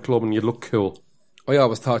now in a club and you look cool. I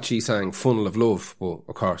always thought she sang Funnel of Love, but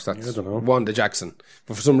of course that's I don't know. Wanda Jackson.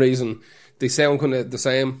 But for some reason, they sound kind of the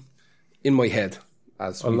same in my head.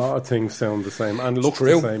 As a lot of things sound the same and look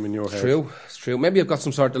the same in your head. It's true. Maybe I've got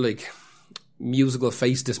some sort of like musical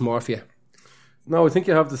face dysmorphia. No, I think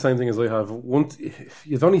you have the same thing as I have.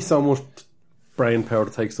 You've only so much brain power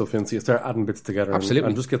to take stuff in, so you start adding bits together. Absolutely.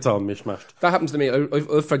 And just gets all mishmashed. That happens to me.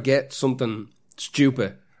 I'll forget something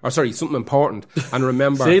stupid. Or sorry, something important and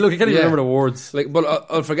remember... See, look, you can't even remember the words. Like, but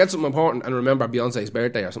I'll forget something important and remember Beyonce's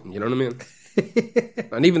birthday or something, you know what I mean?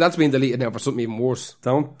 And even that's been deleted now for something even worse.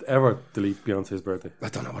 Don't ever delete Beyonce's birthday. I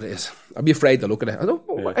don't know what it is. I'd be afraid to look at it.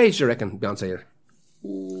 What age do you reckon Beyonce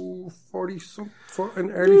is? 40, in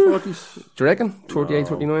early 40s. Do you reckon? 38,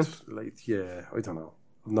 39? Late, yeah, I don't know.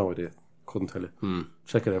 No idea. Couldn't tell you.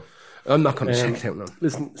 Check it out. I'm not going to check it out now.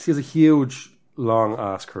 Listen, she has a huge,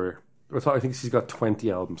 long-ass career. I think she's got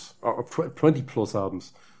 20 albums, or 20 plus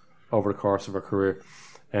albums over the course of her career.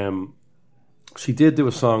 She did do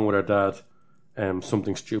a song with her dad,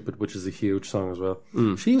 Something Stupid, which is a huge song as well.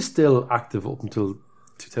 She is still active up until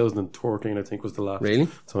 2013, I think, was the last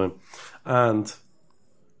time. And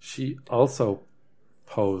She also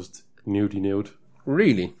posed nude,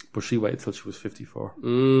 Really? but she waited till she was 54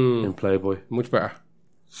 in Playboy. Much better.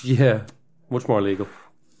 Yeah, much more legal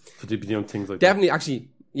to be doing things like Definitely, actually,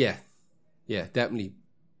 yeah, definitely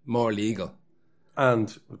more legal. that.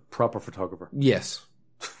 And proper photographer. Yes,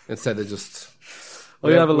 instead of just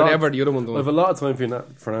I have a lot. whatever the other one I have done. a lot of time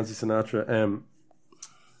for Nancy Sinatra.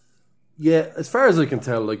 Yeah, as far as I can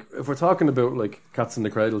tell, like if we're talking about like Cats in the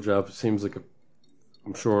Cradle job, it seems like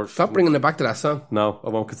I'm sure. Stop bringing it back to that song. No, I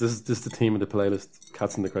won't, because this is the theme of the playlist,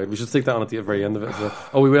 Cats in the Cradle. We should stick that on at the very end of it as well.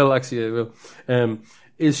 Oh, we will, actually, we will.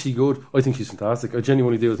 Is she good? I think she's fantastic. I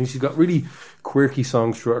genuinely do. I think she's got really quirky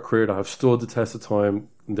songs throughout her career that have stood the test of time.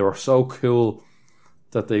 And they were so cool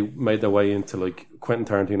that they made their way into like Quentin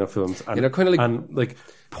Tarantino films and, kind of like, and like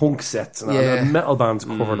punk sets and, Yeah. and metal bands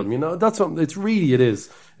cover them. You know, that's what it's really. It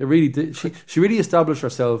is. It really did. She really established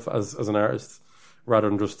herself as an artist rather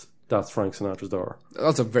than just that's Frank Sinatra's daughter.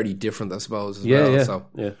 also very different, I suppose, as Yeah, well. yeah, So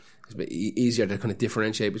yeah, it's a bit easier to kind of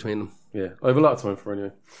differentiate between them. yeah. I have a lot of time for her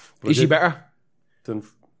anyway. But Is she better than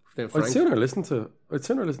than I'd Frank? sooner listen to. That's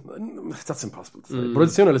impossible to say, but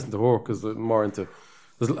I'd sooner listen to her because I'm more into.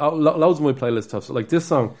 There's loads of my playlists have like this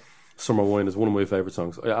song, "Summer Wine" is one of my favorite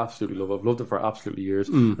songs. I absolutely love it. I've loved it for absolutely years.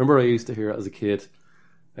 Remember, I used to hear it as a kid.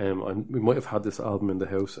 We might have had this album in the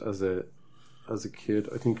house as a kid.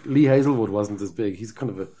 I think Lee Hazelwood wasn't as big. He's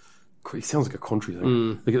kind of he sounds like a country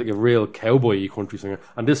singer, like a real cowboy country singer.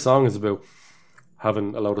 And this song is about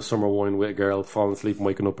having a load of summer wine with a girl, falling asleep and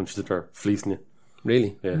waking up and she's there fleecing you.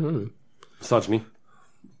 Really? Yeah. Misogyny,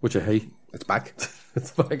 which I hate. It's back.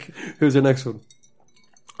 It's back. Who's your next one?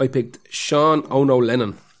 I picked Sean Ono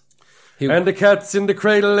Lennon, And the Cats in the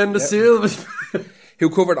Cradle and the Silver. who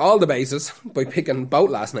covered all the bases by picking both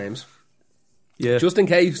last names, Yeah, just in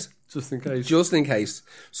case. just in case. Just in case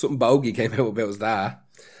something bogey came out about his dad.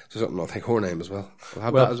 So something, I'll take her name as well. I'll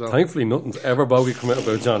have Well, that as well. thankfully nothing's ever bogey come out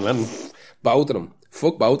about John Lennon. Both of them.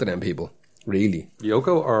 Fuck both of them people. Really.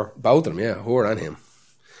 Yoko or... Both of them, yeah. Her and him.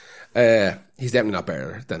 He's definitely not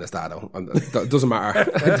better than his dad, though. It doesn't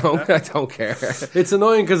matter. I don't care. It's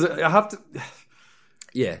annoying because I have to...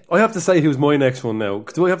 Yeah. I have to say who's my next one now.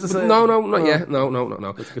 Do I have to say... No, not yet.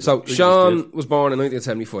 No. So, Sean was born in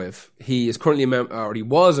 1975. He is currently or he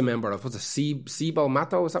was a member of, what's it, Cibo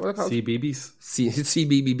Matto? Is that what they're called? CBBS.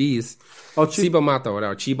 CBBBs. Oh, Cibo Matto or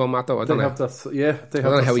Chibo Matto. I They don't know. have that... Yeah, they have don't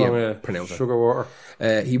know that how you song, pronounce it. Sugar Water.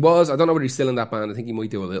 He was, I don't know whether he's still in that band. I think he might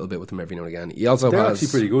do a little bit with them every now and again. He also They're has...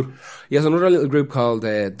 actually pretty good. He has another little group called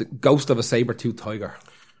the Ghost of a Saber-Toothed Tiger,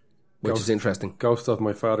 which is interesting. Ghost of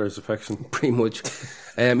My Father's Affection. Pretty much.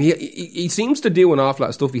 He seems to do an awful lot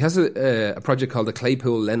of stuff. He has a project called the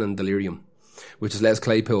Claypool Lennon Delirium, which is Les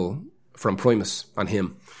Claypool from Primus and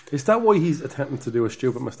him. Is that why he's attempting to do a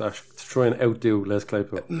stupid moustache to try and outdo Les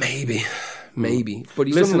Claypool? Maybe. But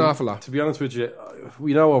he's done an awful lot. To be honest with you,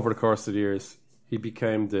 we know over the course of the years he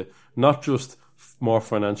became the not just more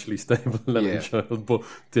financially stable Lennon child, but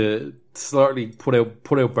the slightly put out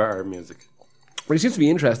better music. But he seems to be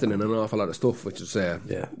interested in an awful lot of stuff, which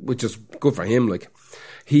is good for him. Like,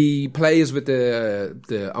 he plays with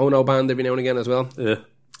the Ono band every now and again as well. Yeah,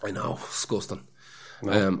 I know, disgusting.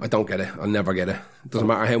 No. I don't get it. I'll never get it. Doesn't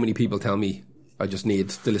matter how many people tell me. I just need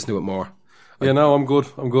to listen to it more. Yeah, no, I'm good.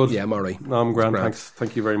 Yeah, I'm alright. No, I'm grand. Thanks.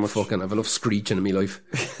 Thank you very much. Fucking have enough screeching in my life.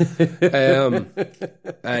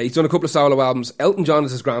 He's done a couple of solo albums. Elton John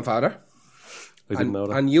is his grandfather. I didn't know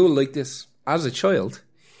that. And you'll like this. As a child,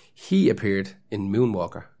 he appeared in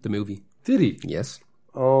Moonwalker, the movie. Did he? Yes.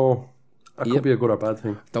 Oh, that could be a good or bad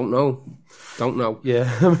thing. Don't know.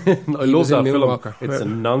 Yeah, I mean, I love that film. Moonwalker. It's a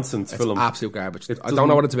nonsense film. Absolute garbage. I don't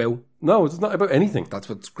know what it's about. No, it's not about anything. That's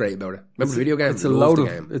what's great about it. Remember the video game? It's a load of...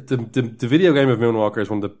 The video game of Moonwalker is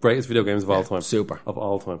one of the greatest video games of all time. Super. Of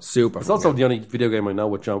all time. Super. It's also the only video game I know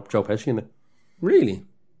with Joe Pesci in it. Really?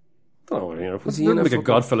 I don't know, you know. Was It he in like a a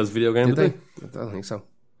Godfellas video game, Did did they? I don't think so.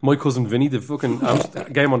 My cousin Vinny, the fucking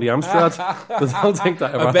game on the Amstrad. I don't think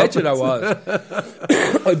that ever I bet you happened.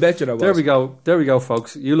 that was. I bet you that was. There we go,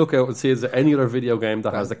 folks. You look out and see is there any other video game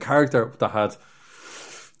that has the character that had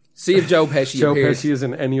See if Joe Pesci Joe appeared. Pesci is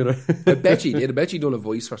in any other. I bet you did. I bet you done a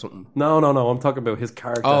voice for something. No. I'm talking about his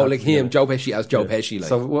character. Oh, like him, Joe Pesci as Joe Pesci. Like.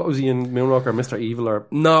 So what was he in Moonwalker? Mr. Evil or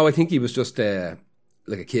No, I think he was just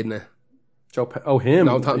like a kid now. him?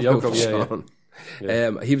 No, I'm talking Yoko, about yeah.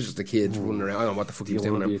 Sean. He was just a kid running around. I don't know what the fuck he was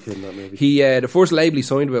doing Be there. a kid in that movie. He the first label he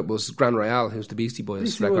signed with was Grand Royale, who's the Beastie Boys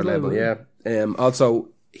Beastie record Boys label. label, Yeah. Also,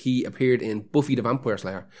 he appeared in Buffy the Vampire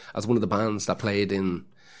Slayer as one of the bands that played in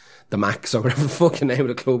the Max or whatever the fucking name of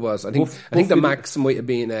the club was. I think the Max might have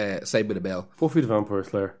been Saved by the Bell. Buffy the Vampire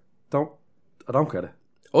Slayer. I don't get it.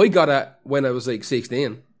 I got it when I was like 16. I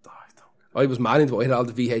don't get I was mad into it. I had all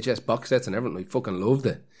the VHS box sets and everything. I fucking loved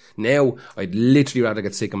it. Now, I'd literally rather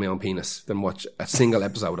get sick of my own penis than watch a single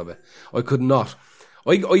episode of it. I could not.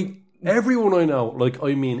 Everyone I know, like,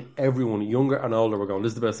 I mean everyone, younger and older, were going,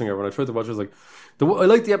 this is the best thing ever. And I tried to watch it, I was like, I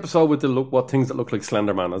like the episode with what things that look like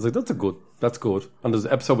Slender Man. I was like, that's good. And there's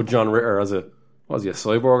an episode with John Ritter as a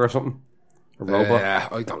cyborg or something? A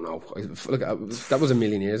robot? I don't know. That was a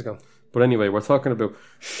million years ago. But anyway, we're talking about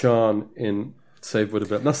Sean in Saved by the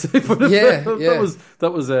Bell. Not Saved by the Bell. Yeah.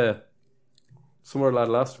 That was somewhere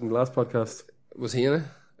from the last podcast. Was he in it?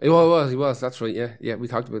 He was. That's right. Yeah. We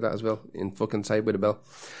talked about that as well in fucking Saved by the Bell.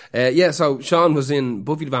 So Sean was in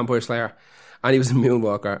Buffy the Vampire Slayer, and he was in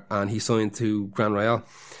Moonwalker, and he signed to Grand Royale.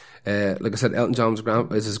 Like I said, Elton John's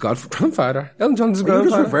is his grandfather. Elton John's his grandfather.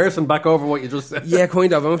 You're just reversing back over what you just said. Yeah,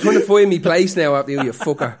 kind of. I'm trying to find me place now after you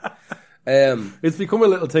fucker. It's become a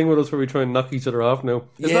little thing with us where we try and knock each other off now.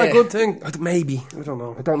 Is that a good thing? Maybe. I don't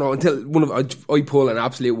know until I pull an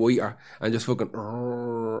absolute whiter and just fucking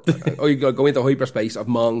I go into hyperspace of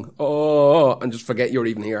Mong and just forget you're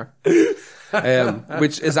even here.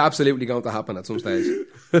 Which is absolutely going to happen at some stage.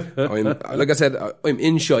 Like I said, I'm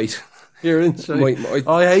in shite. You're in shite.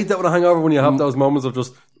 I hate that when I hang over when you have those moments of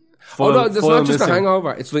just it's not just a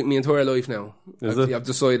hangover. It's like my entire life now. I've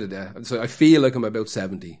decided, So I feel like I'm about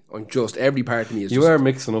 70. I'm just, every part of me is You are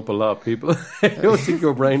mixing up a lot of people. I don't think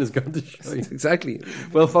your brain is going to shine. Exactly.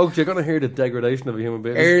 Well, folks, you're going to hear the degradation of a human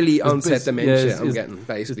being. Early onset dementia I'm getting,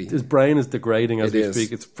 basically. His brain is degrading as we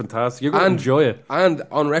speak. It's fantastic. You're going to enjoy it. And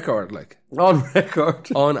on record, like. On record.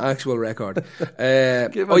 On actual record.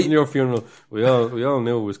 Imagine your funeral. We all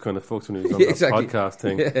knew it was kind of fucked when he was on that podcast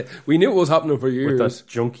thing. Yeah. We knew it was happening for years. With that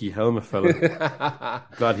junky helmet fella.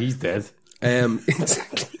 Glad he's dead.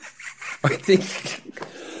 Exactly. I think...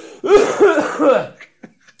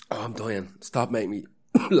 I'm dying. Stop making me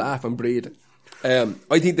laugh and breathe.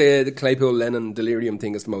 I think the Claypool Lennon delirium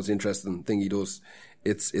thing is the most interesting thing he does.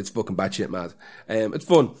 It's fucking batshit mad. It's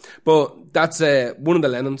fun. But that's one of the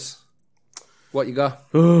Lennons. What you got?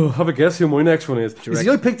 Oh, have a guess who my next one is. You see,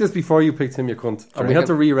 I picked this before you picked him, you cunt. And we had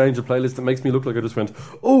to rearrange the playlist. It makes me look like I just went,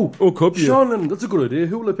 Sean Lennon, that's a good idea.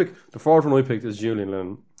 Who will I pick? The fourth one I picked is Julian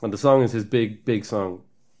Lennon. And the song is his big, big song,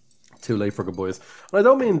 Too Late for Good Boys. And I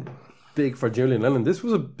don't mean big for Julian Lennon. This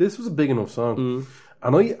was a big enough song.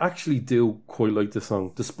 And I actually do quite like this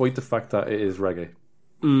song, despite the fact that it is reggae.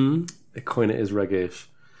 It kind of is reggae-ish.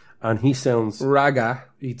 And he sounds... Raga.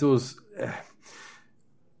 He does...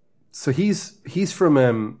 So he's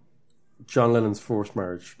from John Lennon's first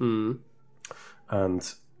marriage,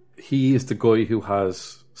 and he is the guy who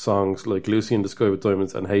has songs like "Lucy in the Sky with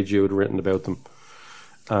Diamonds" and "Hey Jude" written about them,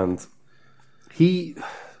 and he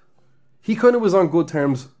kind of was on good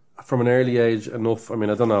terms from an early age enough. I mean,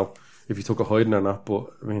 I don't know if he took a hiding or not, but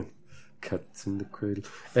I mean, cats in the cradle.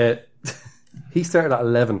 He started at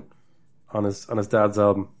 11 on his dad's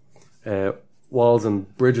album, Walls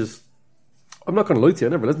and Bridges. I'm not going to lie to you,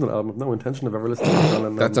 I never listened to the album. I have no intention of ever listening to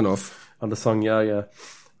it. That's enough. On the song, yeah.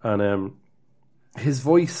 And his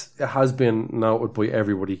voice has been noted by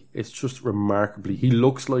everybody. It's just remarkably. He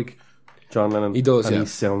looks like John Lennon. He does, and he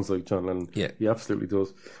sounds like John Lennon. Yeah. He absolutely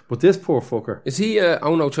does. But this poor fucker... Is he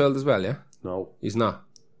Oh No Child as well, yeah? No. He's not?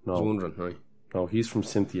 No. I was wondering, right. No, he's from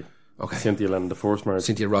Cynthia. Okay. Cynthia Lennon, the first marriage.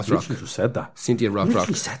 Cynthia Rothrock. You just said that. Cynthia Rothrock.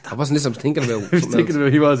 You said that. I wasn't listening, I was thinking about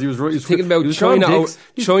He was right. He was thinking about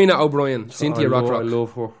China O'Brien. Cynthia Rothrock. I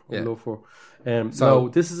love her. So, no,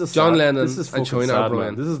 this is a John sad, Lennon this is and China sad,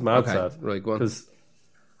 O'Brien. Man. This is mad sad. Right, go on. Because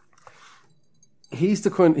he's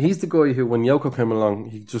the guy who, when Yoko came along,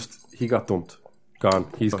 he got dumped. Gone.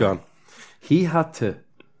 He's gone. He had to...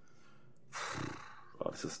 Oh,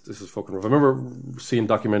 this is fucking rough. I remember seeing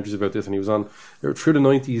documentaries about this, and he was on through the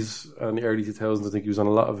 90s and the early 2000s. I think he was on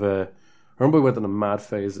a lot of. I remember he went on a mad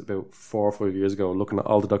phase about 4 or 5 years ago, looking at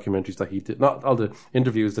all the documentaries that he did, not all the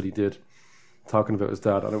interviews that he did, talking about his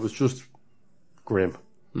dad, and it was just grim.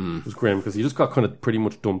 It was grim because he just got kind of pretty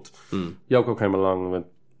much dumped. Yoko came along and went,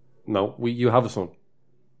 "No, you have a son.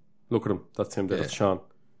 Look at him. That's him. That's Sean."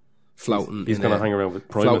 Floating. He's going to hang around with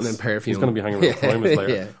Primus. Floating in perfume. He's going to be hanging around with Primus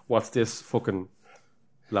later. Yeah. What's this fucking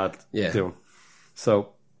lad doing?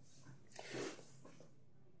 So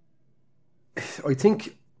I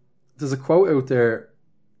think there's a quote out there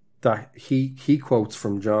that he quotes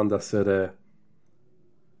from John that said, I'm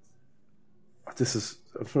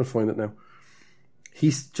trying to find it now.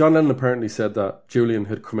 John Lennon apparently said that Julian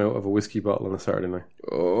had come out of a whiskey bottle on a Saturday night.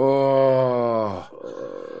 Oh,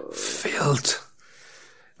 filth.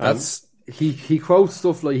 That's he quotes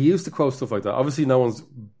stuff like, he used to quote stuff like that. Obviously, no one's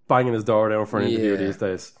banging his door down for an interview these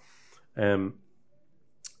days.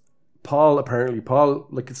 Paul,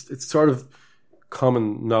 like it's sort of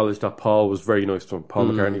common knowledge that Paul was very nice to him. Paul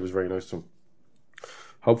McCartney was very nice to him.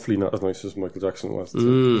 Hopefully not as nice as Michael Jackson was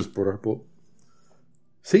to his brother. But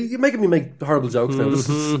see, you're making me make horrible jokes now. This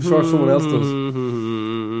is, I'm sure someone else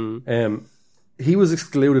does. He was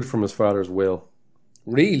excluded from his father's will.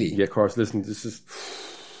 Really? Yeah, of course. Listen, this is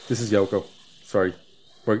Yoko. Sorry.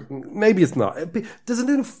 Or maybe it's not. There's a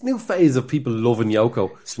new phase of people loving Yoko.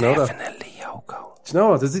 Do you know Definitely Yoko. Do you know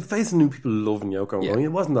what? There's a phase of new people loving Yoko. Yeah. I mean,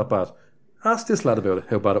 it wasn't that bad. Ask this lad about it,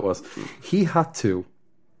 how bad it was. He had to...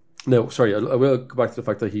 No, sorry, I will go back to the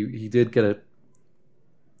fact that he did get a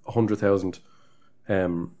 100,000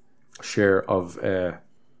 share of the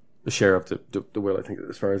will, I think,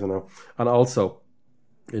 as far as I know. And also,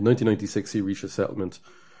 in 1996, he reached a settlement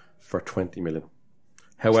for 20 million.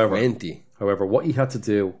 However, what he had to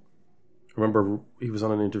do, remember, he was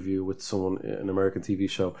on an interview with someone in an American TV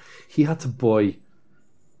show. He had to buy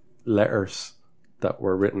letters that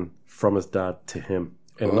were written from his dad to him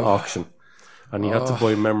in an auction. And he had to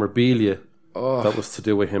buy memorabilia that was to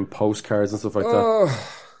do with him, postcards and stuff like that.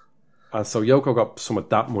 And so Yoko got some of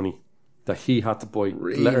that money that he had to buy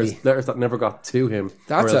letters that never got to him.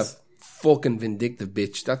 That's a fucking vindictive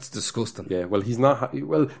bitch. That's disgusting. Yeah, well, he's not...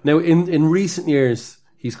 Well, now, in recent years,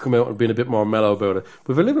 he's come out and been a bit more mellow about it.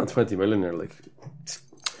 But if we're living on 20 million there, like...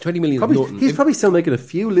 20 million is nothing. He's probably still making a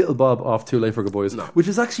few little bob off Too Late for Good Boys, which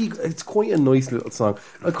is actually... It's quite a nice little song.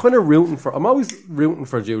 I'm kind of rooting for... I'm always rooting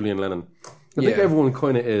for Julian Lennon. I think everyone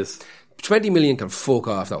kind of is. 20 million can fuck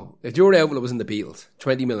off, though. If your outlet was in the Beatles,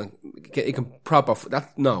 20 million, it can prop off.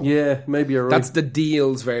 That, no. Yeah, maybe you're right. That's the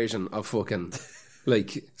deals version of fucking,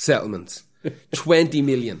 like, settlements. 20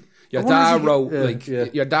 million. Your dad wrote,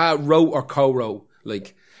 your dad wrote or co-wrote,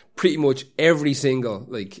 like, pretty much every single,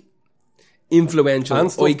 like, influential,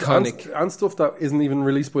 iconic. And stuff that isn't even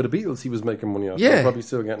released by the Beatles, he was making money off. Yeah. He's probably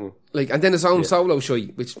still getting... Like, and then his own solo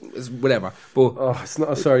shit, which is whatever. But... Oh, it's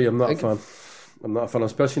not... Sorry, I'm not a fan. I'm not a fan. I'm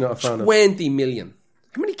especially not a fan 20 million.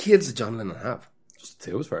 How many kids did John Lennon have? Just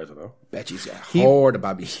 2, as far as I know. Bet he's a horde of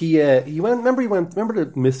babies. He went... Remember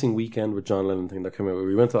the Missing Weekend with John Lennon thing that came out? Where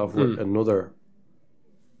we went off with another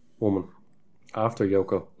woman after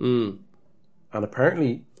Yoko. And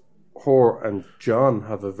apparently... her and John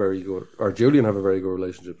have a very good, or Julian have a very good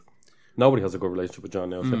relationship. Nobody has a good relationship with John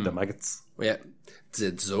now, except the maggots. Yeah,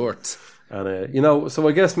 Zort. And, so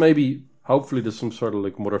I guess maybe, hopefully there's some sort of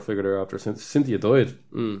like mother figure there after Cynthia died.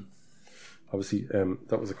 Obviously,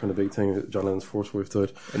 that was a kind of big thing. John Lennon's first wife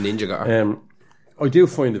died. A ninja got her. I do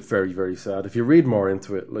find it very, very sad. If you read more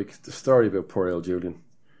into it, like the story about poor old Julian,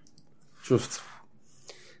 just...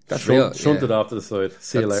 That's real. Shunted off to the side.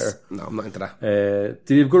 See you later. No, I'm not into that.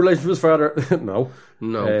 Did he have a good relationship with his father?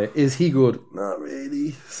 No. Is he good? Not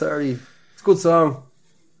really. Sorry. It's a good song.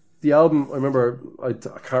 The album, I remember, I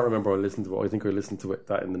can't remember I listened to it. I think I listened to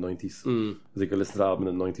that in the 90s. I think I listened to the album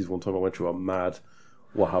in the 90s one time. I went through a mad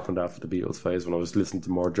what happened after the Beatles phase when I was listening to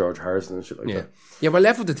more George Harrison and shit like that. Yeah, we're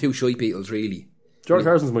left with the two shy Beatles, really. George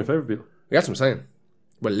Harrison's my favourite Beatle. That's what I'm saying.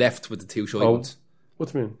 We're left with the two shy ones.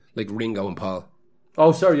 What do you mean? Like Ringo and Paul.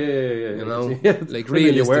 Oh, sorry, yeah. You know, like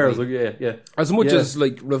really aware. realistically. Yeah. As much as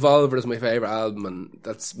like Revolver is my favourite album, and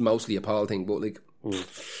that's mostly a Paul thing, but like,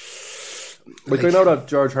 I know that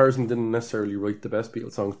George Harrison didn't necessarily write the best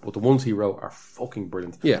Beatles songs, but the ones he wrote are fucking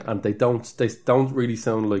brilliant. Yeah, and they don't really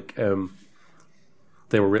sound like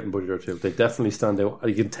they were written by the other two. They definitely stand out.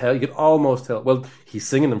 You can almost tell. Well, he's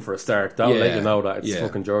singing them for a start. That'll let you know that it's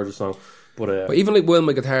fucking George's song. But even like While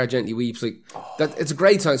My Guitar Gently Weeps, like that, it's a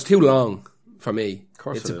great song. It's too long for me. Of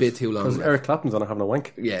course it's a bit too long. Because Eric Clapton's on it having a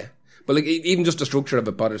wank. Yeah, but like even just the structure of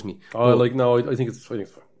it bothers me. Oh, I think it's fine.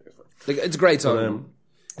 Like it's a great song.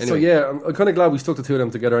 Anyway. So yeah, I'm kind of glad we stuck the two of them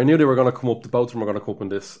together. I knew they were going to come up. The both of them were going to come up in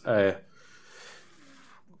this.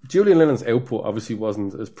 Julian Lennon's output obviously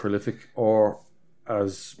wasn't as prolific or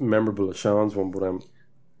as memorable as Sean's one, but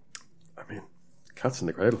I mean, Cats in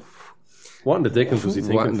the Cradle. What in the Dickens was he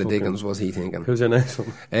thinking? What in the Dickens was he thinking? Who's your next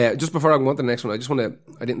one? Just before I go on to the next one,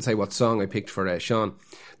 I didn't say what song I picked for Sean.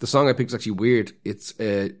 The song I picked is actually weird. It's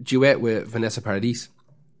a duet with Vanessa Paradis.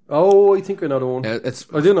 Oh, I think I know the one.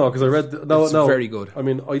 I do know because I read. It's very good. I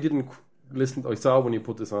mean, I didn't listen. I saw when you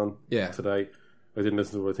put this on. Yeah. Today, I didn't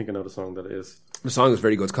listen to it. I think I know the song that it is. The song is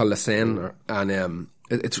very good. It's called La Seine, and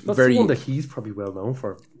it's that's very the one that he's probably well known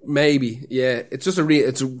for. Maybe, yeah. It's just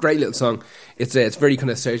it's a great little song. It's very kind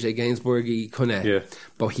of Serge Gainsbourg-y, kind of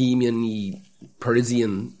bohemian-y,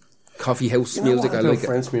 Parisian coffee house music. I like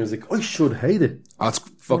French music. I should hate it. Oh, it's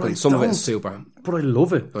Fucking some of it is super. But I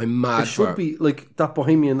love it. I'm mad It should for be like that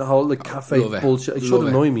bohemian whole like cafe love it. bullshit. It should Love it.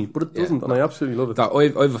 annoy me, but it doesn't, and I absolutely love it. that.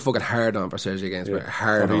 I've a fucking hard on for Sergio Gainsbourg.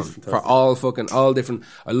 Hard Oh, on he's for fantastic. all different.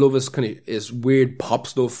 I love his kind of his weird pop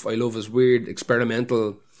stuff. I love his weird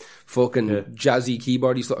experimental, fucking jazzy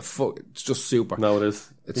keyboardy stuff. It's just super. No, it is.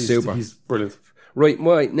 It's super. He's brilliant. Right,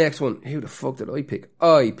 my next one. Who the fuck did I pick?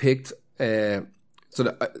 I picked. Okay,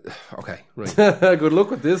 right. Good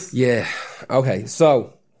luck with this. Yeah. Okay,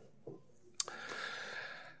 so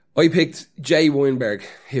I picked Jay Weinberg,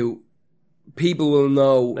 who people will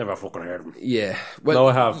know. Never fucking heard of him. Yeah. Well, No,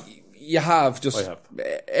 I have. You have. Just I have.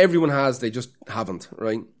 everyone has. They just haven't.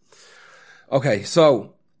 Right. Okay,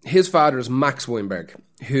 so his father is Max Weinberg,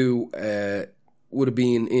 who would have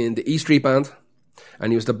been in the E Street Band,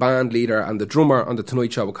 and he was the band leader and the drummer on the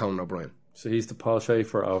Tonight Show with Conan O'Brien. So he's the Paul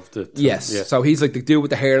Schaefer of the... Yes. Yeah. So he's like the dude with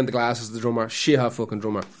the hair and the glasses, the drummer. Shit hot fucking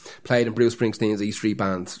drummer. Played in Bruce Springsteen's E Street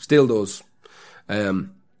Band. Still does. Who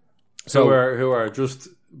are just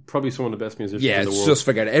probably some of the best musicians Yeah, in the it's world. just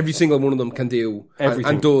forget it. Every single one of them can do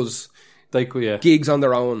Everything. and does They could, yeah. gigs on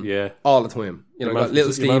their own Yeah. all the time. You know, man got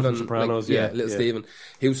Little from- your man Steven. from Sopranos, Little yeah. Steven.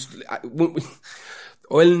 He was...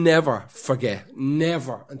 I'll never forget,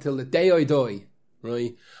 never, until the day I die,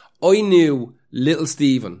 right? I knew Little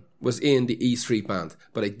Steven was in the E Street Band,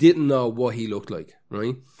 but I didn't know what he looked like,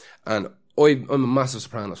 right? And I'm a massive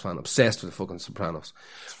Sopranos fan, obsessed with the fucking Sopranos.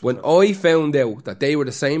 When I found out that they were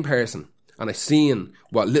the same person, and I seen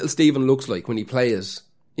what Little Steven looks like when he plays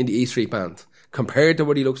in the E Street Band, compared to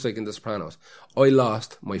what he looks like in the Sopranos, I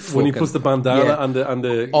lost my fucking... When he puts the bandana Yeah. and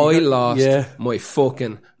the... I lost Yeah. my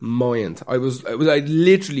fucking mind. I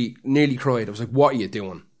literally nearly cried. I was like, what are you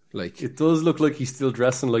doing? Like, It does look like he's still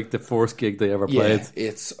dressing like the first gig they ever played. yeah,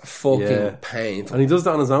 it's fucking Yeah. painful. And he does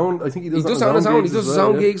that on his own. I think he does He that does that on his own. He gigs does as his well,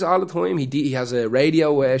 own yeah. gigs all the time. He has a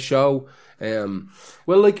radio show.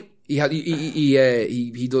 Well, like, He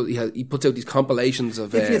puts out these compilations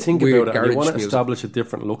of if you think weird about it, and garage you want to music. establish a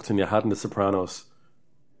different look than you had in The Sopranos,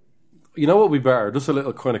 you know what would be better? Just a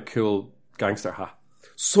little kind of cool gangster hat.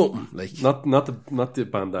 Something like. Not the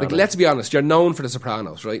bandana. Like, let's be honest, you're known for the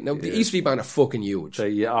Sopranos, right? Now, the E Street Band are fucking huge.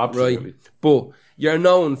 Yeah, absolutely. Right? But you're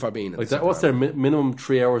known for being in Like the that, what's Sopranos. their minimum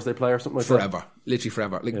 3 hours they play or something like that? Forever. Literally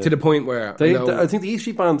forever. Like, to the point where... I think the E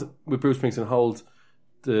Street Band with Bruce Springsteen hold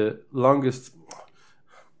the longest.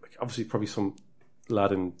 Like obviously, probably some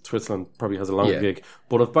lad in Switzerland probably has a longer gig,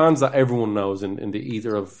 but of bands that everyone knows in the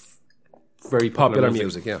ether of very popular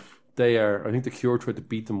music, yeah. they are. I think The Cure tried to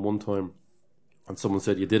beat them one time, and someone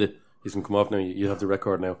said, "You did it. You can come off now. You have the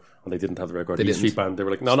record now," and they didn't have the record. The E Street Band, they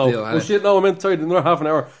were like, "No, Still had oh it. shit, no, I meant sorry, another half an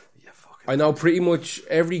hour." Yeah, fuck. I know pretty much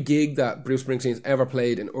every gig that Bruce Springsteen's ever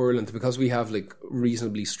played in Ireland, because we have like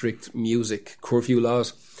reasonably strict music curfew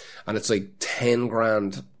laws, and it's like 10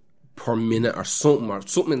 grand per minute or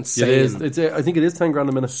something insane. It is. I think it is 10 grand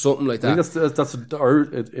a minute. Something like I that. think that's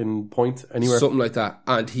in point anywhere. Something like that.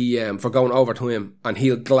 And he, for going over to him, and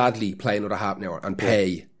he'll gladly play another half an hour and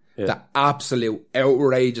pay the absolute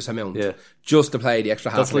outrageous amount just to play the extra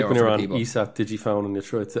half That's an like hour when you're for on people. ESAT Digiphone and you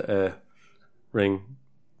try to ring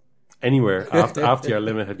anywhere after your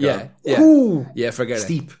limit had gone. Yeah. Ooh, Yeah, forget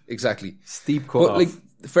Steep. it. Exactly. steep cut But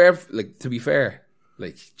off. to be fair,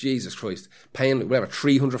 like, Jesus Christ, paying like, whatever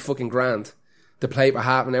 300 fucking grand to play for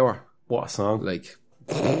half an hour, What a song. like,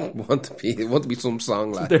 want to be some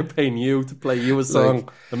song, lad. They're paying you to play you a song.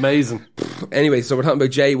 Amazing. Anyway, so we're talking about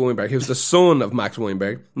Jay Weinberg, who's the son of Max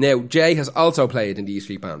Weinberg. Now, Jay has also played in the E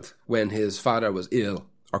Street Band when his father was ill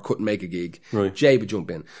or couldn't make a gig. Right. Jay would jump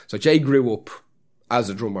in. So Jay grew up as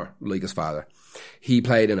a drummer, like his father. He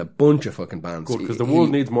played in a bunch of fucking bands. Good, because the world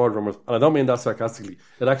needs more drummers. And I don't mean that sarcastically.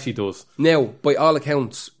 It actually does. Now, by all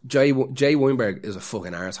accounts, Jay Weinberg is a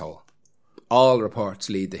fucking arsehole. All reports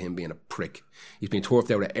lead to him being a prick. He's been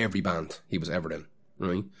turfed out of every band he was ever in,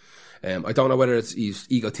 right? I don't know whether he's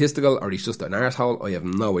egotistical or he's just an arsehole. I have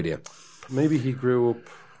no idea. Maybe he grew up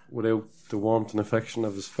without the warmth and affection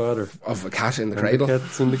of his father. Of a cat in the The cradle.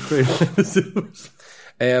 cat's in the cradle.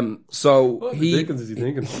 So What the dickens is he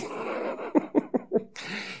thinking?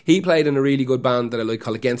 he played in a really good band that I like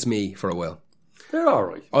called Against Me for a while. They're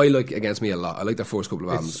alright. I like Against Me a lot. I like their first couple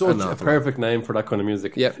of albums. It's such an a awful lot. perfect name for that kind of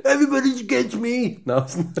music. Yeah. Everybody's against me. No,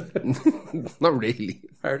 it's not. Not really.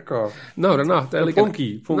 Hardcore. No, they're not. They're like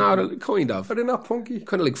punky. No, they're kind of. Are they not punky?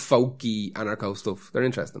 Kind of like folky anarcho stuff. They're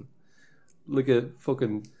interesting. Like a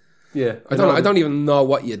fucking... Yeah. I don't even know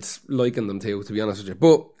what you'd liken them to be honest with you.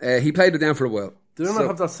 But he played with them for a while. Do they not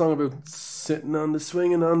have that song about sitting on the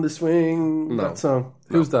swing and on the swing? No. That song.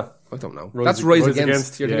 Who's that? I don't know. That's Rise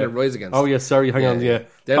Against. You're thinking of Rise Against. Oh, yeah, sorry, hang on, yeah.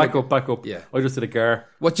 Back up. Yeah. I just did a gar.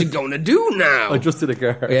 What you gonna do now? I just did a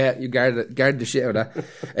gar. Yeah, you guarded the shit out of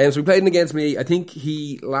that. So we played him against me. I think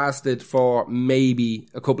he lasted for maybe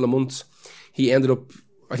a couple of months. He ended up,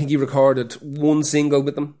 I think he recorded one single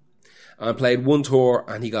with them and played one tour,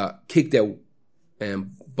 and he got kicked out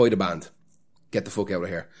by the band. Get the fuck out of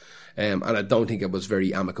here. And I don't think it was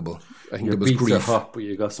very amicable. I think Your it was beats grief. are hot, but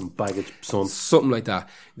you got some baggage, son. Something like that.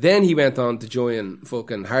 Then he went on to join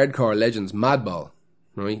fucking hardcore legends Madball,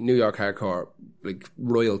 right? New York hardcore, like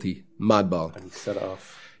royalty, Madball. And he set it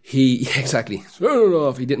off. Exactly.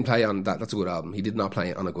 If he didn't play on that, that's a good album. He did not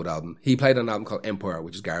play on a good album. He played on an album called Empire,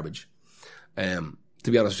 which is garbage. To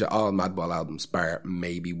be honest with you, all Madball albums, bar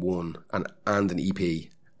maybe one and an EP,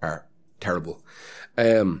 are terrible.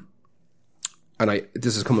 And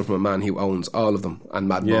this is coming from a man who owns all of them and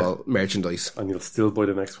Madball merchandise. And you'll still buy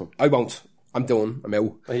the next one. I won't. I'm done. I'm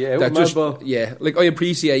out. Are you out, Madball? Yeah, like I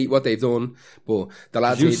appreciate what they've done, but the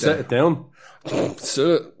lads Did you need set it down?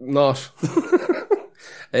 So, not.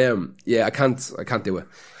 Yeah, I can't do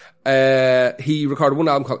it. He recorded one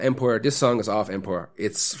album called Empire. This song is off Empire.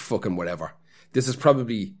 It's fucking whatever. This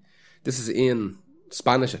is in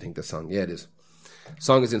Spanish, I think, this song. Yeah, it is.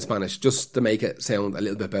 Song is in Spanish, just to make it sound a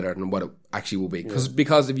little bit better than what it actually will be.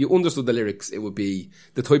 Because if you understood the lyrics, it would be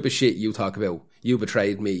the type of shit you talk about. You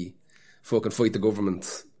betrayed me. Fucking fight the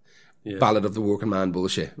government. Yeah. Ballad of the working man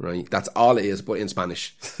bullshit, right? That's all it is, but in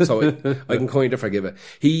Spanish. So I can kind of forgive it.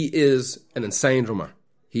 He is an insane drummer.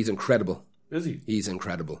 He's incredible. Is he? He's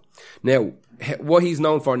incredible. Now, what he's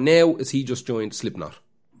known for now is he just joined Slipknot.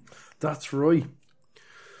 That's right.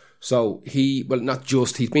 So he's been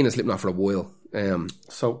in Slipknot for a while.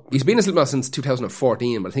 So he's been in Slipknot since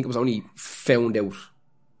 2014, but I think it was only found out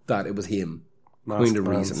that it was him kind of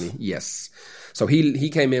recently. Yes. So he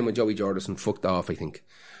came in with Joey Jordison, fucked off, I think.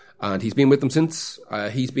 And he's been with them since.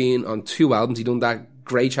 He's been on 2 albums. He done that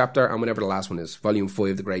Grey Chapter and whatever the last one is, Volume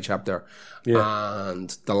 5, the Grey Chapter. Yeah. And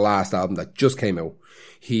the last album that just came out,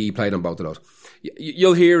 he played on both of those.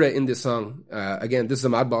 You'll hear it in this song. Again, this is a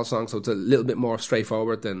Madball song, so it's a little bit more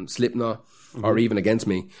straightforward than Slipknot or even Against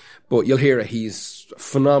Me. But you'll hear it. He's a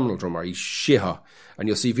phenomenal drummer. He's shit hot. And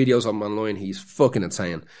you'll see videos of him online. He's fucking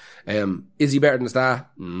insane. Is he better than Star?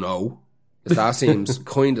 No. Star seems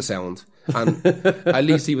kind of sound. And at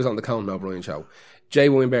least he was on the Conan O'Brien show. Jay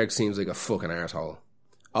Weinberg seems like a fucking arsehole.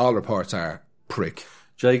 All reports are prick.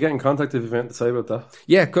 Jay, get in contact if you have anything to say about that.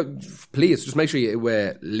 Yeah, please, just make sure you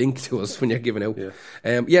link to us when you're giving out. Yeah.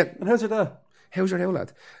 And how's your dad? How's your dad,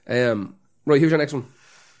 lad? Right, here's your next one.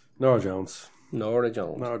 Nora Jones. Nora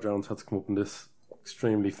Jones had to come up in this.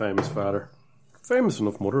 Extremely famous father. Famous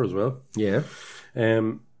enough mother as well. Yeah.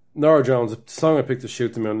 Nora Jones, the song I picked to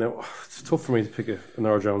Shoot Them On. Now, it's tough for me to pick a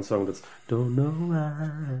Nora Jones song that's Don't Know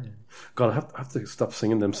Why. God, I have to stop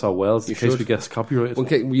singing them so well in case we get copyrighted.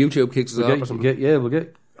 Okay, YouTube kicks us off or something. We'll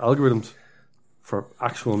get algorithms for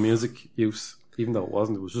actual music use, even though it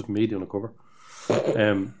wasn't. It was just me doing a cover.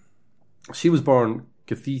 She was born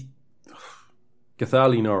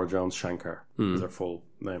Gathali Nora Jones Shankar is her full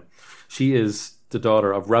name. She is the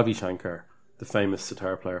daughter of Ravi Shankar, the famous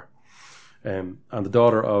sitar player. And the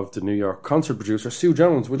daughter of the New York concert producer Sue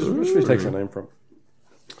Jones, which she takes her name from.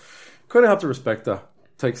 Kind of have to respect that.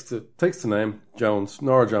 Takes the name Jones,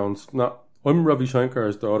 Nora Jones. I'm Ravi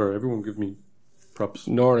Shankar's daughter. Everyone give me props.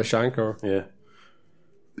 Nora Shankar. Yeah.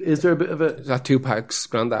 Is there a bit of a... Is that Tupac's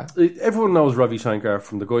granddad? Everyone knows Ravi Shankar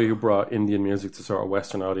from the guy who brought Indian music to sort of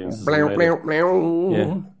Western audiences.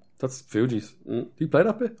 Yeah, that's Fugees. Do you play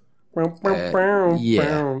that bit?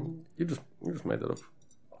 Yeah. You just made that up.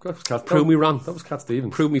 Prove me wrong. That was Cat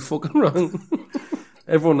Stevens. Prove me fucking wrong.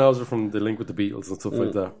 Everyone knows her from the link with the Beatles and stuff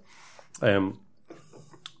like that.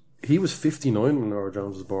 He was 59 when Nora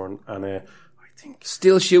Jones was born, and I think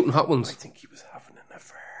still shooting hot ones. I think he was having an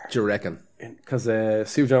affair. Do you reckon? Because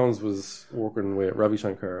Sue Jones was working with Ravi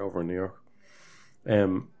Shankar over in New York.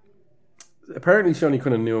 Apparently, she only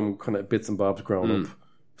kind of knew him kind of bits and bobs growing up,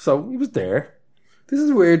 so he was there. This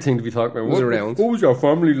is a weird thing to be talking about. Was around. What was your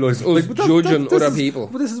family like? Judging other people.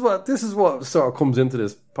 But this is what sort of comes into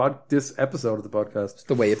this episode of the podcast. It's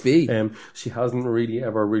the way it be. She hasn't really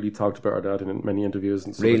ever really talked about her dad in many interviews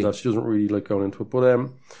and stuff like that. She doesn't really like going into it.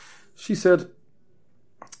 But she said,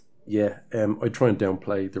 I try and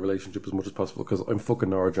downplay the relationship as much as possible because I'm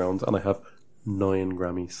fucking Nora Jones and I have 9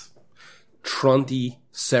 Grammys. 20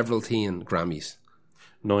 several teen Grammys.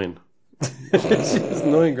 9. She has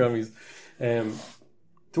 9 Grammys.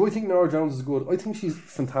 Do I think Nora Jones is good? I think she's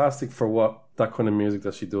fantastic for what that kind of music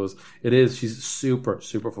that she does. It is. She's super,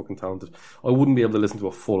 super fucking talented. I wouldn't be able to listen to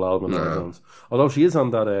a full album of Nora Jones. Although she is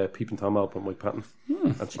on that Peep and Tom album, Mike Patton.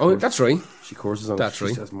 And she That's right. She courses on That's it. She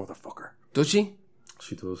right. says, motherfucker. Does she?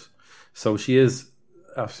 She does. So she is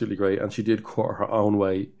absolutely great. And she did cut her own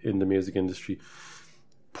way in the music industry,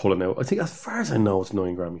 pulling out. I think, as far as I know, it's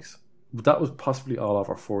 9 Grammys. But that was possibly all of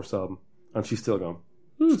her first album. And she's still gone.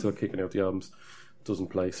 Still kicking out the albums.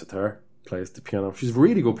 Doesn't play sitar, plays the piano. She's a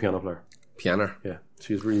really good piano player. Piano. Yeah,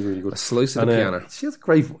 she's really, really good. A slice of the piano. She has a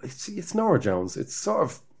great voice. It's Nora Jones. It's sort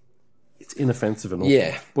of, it's inoffensive enough.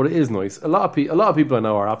 Yeah. But it is nice. A lot of people I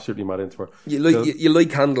know are absolutely mad into her. You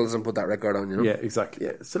light candles and put that record on, you know? Yeah, exactly.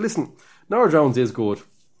 Yeah. So listen, Nora Jones is good.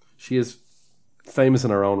 She is famous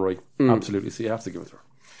in her own right. Absolutely. So you have to give it to her.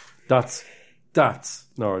 That's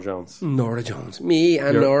Nora Jones. Nora Jones. Me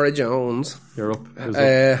and Nora Jones. You're up. Who's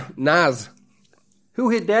up? Nas. Who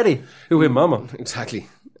hit Daddy? Who hit Mama? Exactly.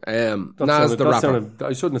 That Nas the rapper.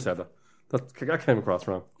 I shouldn't have said that. That came across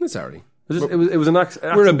wrong. It's already. It was an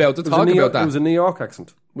accent. We're about to talk about that. It was a New York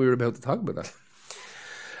accent. We were about to talk about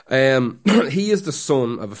that. He is the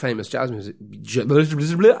son of a famous jazz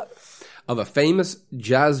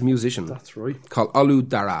musician. That's right. Called Alu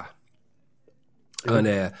Dara.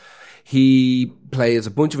 And he plays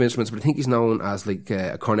a bunch of instruments, but I think he's known as like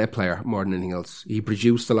a cornet player more than anything else. He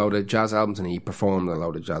produced a load of jazz albums and he performed a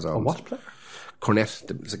load of jazz albums. What player? Cornet.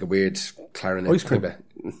 It's like a weird clarinet. Ice cream?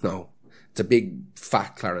 No. It's a big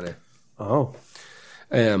fat clarinet. Oh.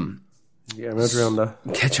 Yeah, I'm not around that.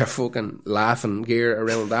 Get your fucking laughing gear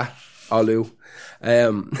around that, Alu.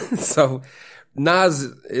 So Nas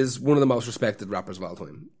is one of the most respected rappers of all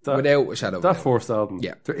time, without a shadow of a doubt. That first album,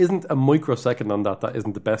 Yeah. there isn't a microsecond on that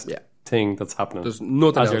isn't the best thing that's happening. There's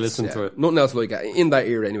nothing as else, you're listening to it. Nothing else like that in that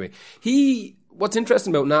era anyway. What's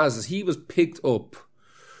interesting about Nas is he was picked up.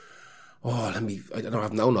 I don't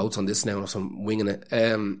have no notes on this now, so I'm winging it.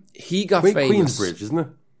 He got famous. Queensbridge, isn't it?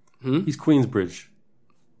 He's Queensbridge.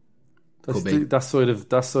 Could be. That side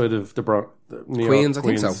of the Bronx, New Queens, York, I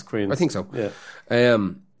think so. Queens. I think so. Yeah.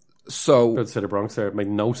 So Outside the Bronx there, it made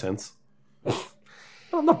no sense.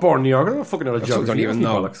 I'm not born in New York. I don't fucking know the I geography. don't even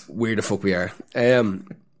know bollocks. where the fuck we are.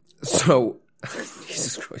 So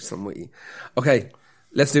Jesus Christ Almighty. Okay,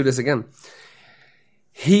 let's do this again.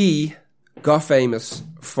 He got famous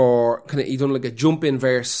for he done like a jump in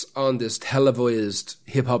verse on this televised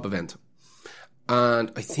hip hop event,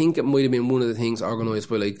 and I think it might have been one of the things organised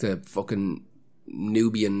by like the fucking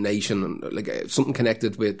Nubian Nation and like something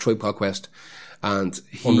connected with Tribe Called Quest. And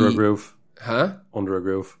Under a Groove. Huh? Under a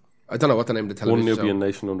Groove. I don't know what the name of the television One show. Nubian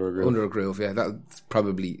Nation Under a Groove. Under a Groove, yeah. That's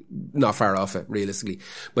probably not far off it, realistically.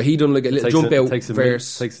 But he done like a little jump out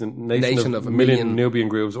verse. Takes a nation of a million Nubian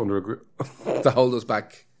grooves under a groove. To hold us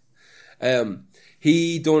back.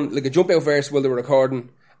 He done like a jump out verse while they were recording,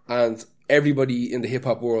 and everybody in the hip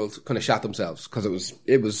hop world kind of shot themselves because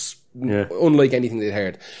it was unlike anything they'd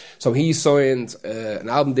heard. So he signed an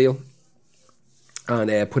album deal and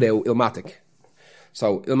put out Illmatic.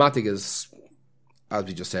 So Illmatic is, as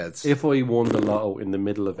we just said, if I won the lotto in the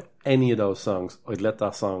middle of any of those songs, I'd let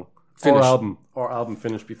that song finish. or album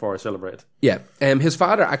finish before I celebrate. Yeah. His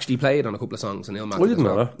father actually played on a couple of songs in Illmatic. I didn't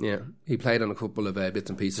know that. Yeah, he played on a couple of bits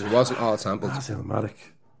and pieces. It wasn't all sampled. That's Illmatic.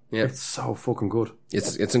 Yeah, it's so fucking good.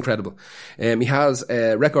 It's incredible. He has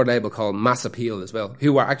a record label called Mass Appeal as well,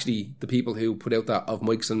 who are actually the people who put out that Of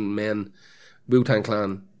Mics and Men Wu-Tang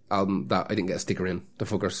Clan album that I didn't get a sticker in. The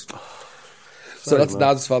fuckers. So that's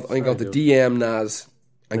Nas's fault. I'm going to DM Nas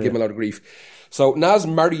and give him a lot of grief. So Nas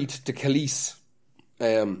married to Khalees.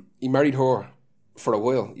 He married her for a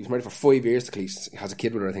while. He was married for 5 years to Khalees. He has a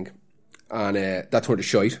kid with her, I think. And that's where the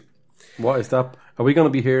shite. What is that? Are we going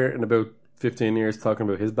to be here in about 15 years talking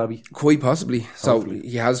about his baby? Quite possibly. Hopefully. So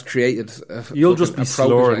he has created you'll just be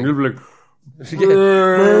slurring. You'll be like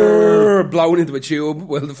blowing into a tube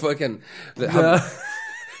while the fucking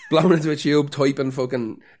blowing into a tube, typing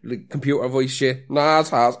fucking like, computer voice shit. Nas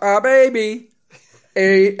has a baby.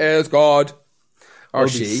 He is God. Or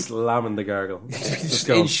she. Slamming the gargle. Just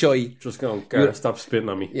going shy. Just going, Gar, stop spitting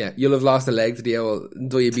on me. Yeah, you'll have lost a leg to the old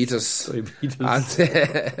diabetes. And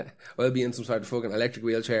I'll be in some sort of fucking electric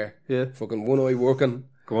wheelchair. Yeah. Fucking one eye working.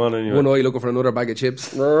 Go on anyway. One eye looking for another bag of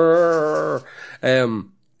chips. So one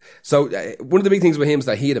of the big things with him is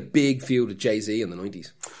that he had a big feud with Jay-Z in the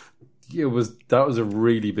 90s. That was a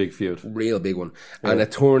really big feud. Real big one. Yeah. And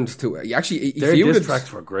it turned to... He their feuded... diss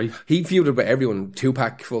tracks were great. He feuded with everyone.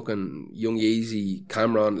 Tupac, fucking Young Yeezy,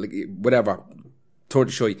 Cameron, like whatever. Turned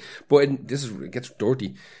to shy. But it gets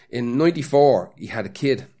dirty. In 94, he had a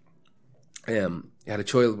kid. He had a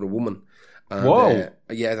child with a woman. And, Whoa.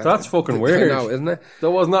 Yeah, That's fucking weird. I know, isn't it? I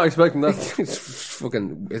was not expecting that.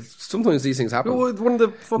 Sometimes these things happen. One of the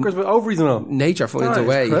fuckers with ovaries and all. Nature finds a That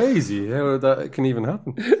way. is crazy how that can even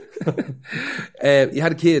happen. You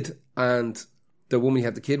had a kid, and the woman you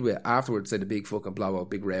had the kid with afterwards said a big fucking blowout,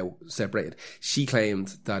 big row, separated. She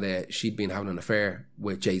claimed that she'd been having an affair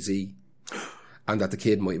with Jay-Z, and that the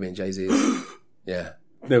kid might have been Jay-Z's. Yeah.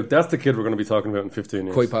 Now, that's the kid we're going to be talking about in 15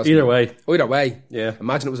 years. Quite possibly. Either way. Yeah.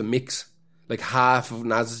 Imagine it was a mix. Like half of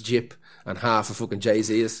Naz's Jip and half of fucking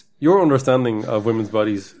Jay-Z's. Your understanding of women's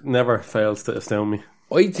bodies never fails to astound me.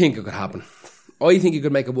 I think it could happen. I think you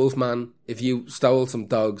could make a wolf man if you stole some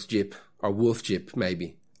dog's Jip, or wolf Jip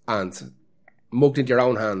maybe, and mugged into your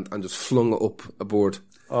own hand and just flung it up aboard.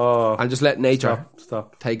 Oh, and just let nature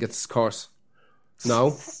stop. take its course.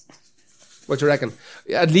 No? What do you reckon?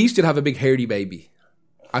 At least you'd have a big hairy baby.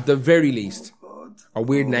 At the very least. Or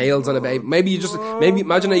weird nails on a baby. Maybe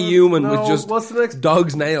imagine a human with just what's the next?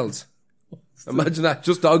 dog's nails. Imagine that,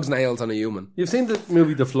 just dog's nails on a human. You've seen the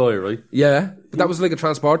movie The Fly, right? Yeah, but that was like a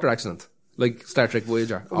transporter accident. Like Star Trek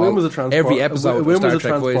Voyager. When was a transporter? Every episode of Star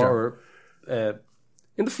Trek Voyager.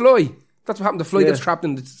 In The Fly. That's what happened. The fly gets trapped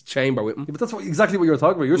in the chamber with him. Yeah, but that's exactly what you're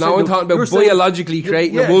talking about. I'm talking about biologically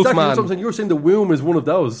creating a wolf man. Exactly. You're saying the womb is one of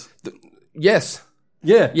those. Yes.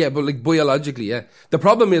 Yeah. Yeah, but like biologically, yeah. The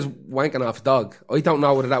problem is wanking off a dog. I don't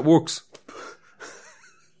know whether that works.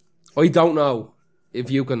 I don't know if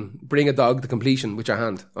you can bring a dog to completion with your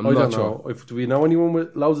hand. I'm not sure. Do we know anyone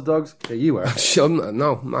with loads of dogs? Yeah, you are.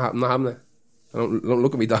 No, I'm not having it. Don't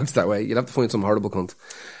look at me dogs that way. You'll have to find some horrible cunt.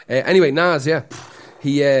 Anyway, Nas, yeah.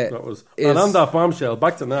 And on that bombshell,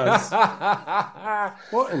 back to Nas.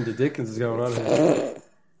 What in the dickens is going on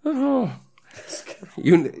here?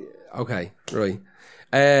 Okay, right.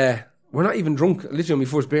 We're not even drunk. Literally on my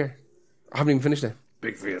first beer. I haven't even finished it.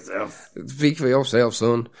 Speak for yourself. Speak for yourself,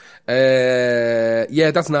 son.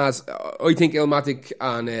 Yeah, that's Nas. I think Illmatic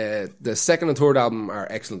and the second and third album are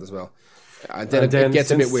excellent as well. And then it gets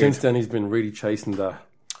a bit weird. Since then, he's been really chasing that.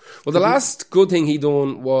 Well, the last good thing he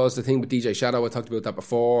done was the thing with DJ Shadow. I talked about that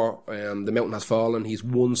before. The Mountain Has Fallen. He's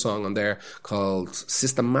one song on there called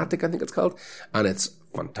Systematic, I think it's called. And it's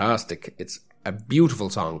fantastic. It's a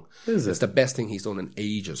beautiful song. Is it? It's the best thing he's done in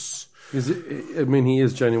ages. He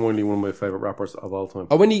is genuinely one of my favourite rappers of all time.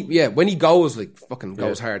 Oh, when he goes, like, fucking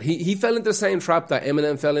goes hard. He fell into the same trap that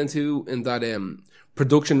Eminem fell into, in that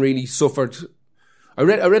production really suffered. I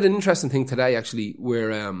read an interesting thing today, actually,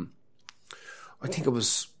 where I think it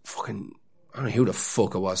was fucking, I don't know who the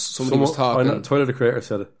fuck it was. Somebody was talking. I know, Tyler, the Creator,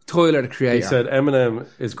 said it. Tyler, the Creator. He said Eminem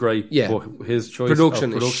is great, but his choice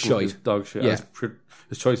production of production is dog shit. Yeah.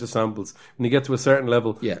 His choice of samples. When you get to a certain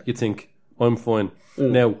level, you think, I'm fine.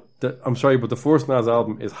 Now, I'm sorry, but the first Nas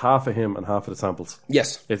album is half of him and half of the samples.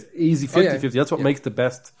 Yes. It's easy 50-50. That's what makes the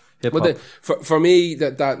best hip-hop. Well, for me,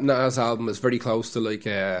 that Nas album is very close to like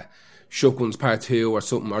Shook Ones Part 2 or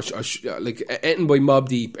something, or like anything by Mobb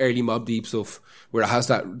Deep, early Mobb Deep stuff, where it has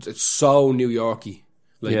that, it's so New Yorky.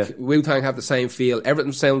 Like Wu-Tang have the same feel.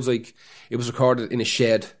 Everything sounds like it was recorded in a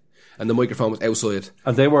shed and the microphone was outside.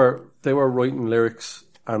 And they were writing lyrics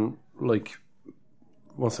and like, I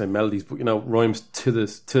won't say melodies, but rhymes to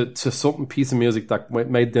this, to something piece of music that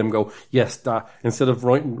made them go, yes, that, instead of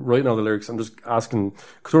writing all the lyrics and just asking,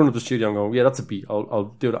 turning up the studio and going, yeah, that's a beat,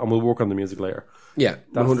 I'll do that and we'll work on the music later. Yeah,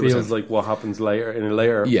 that 100%. Feels like what happens later in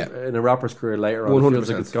a rapper's career later on. 100%. It feels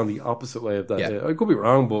like it's gone the opposite way of that. Yeah. I could be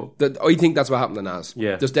wrong, but I think that's what happened to Nas.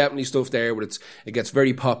 Yeah, there's definitely stuff there where it gets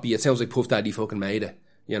very poppy. It sounds like Puff Daddy fucking made it,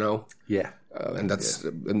 Yeah, and that's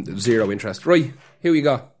zero interest. Right, here we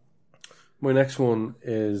go. My next one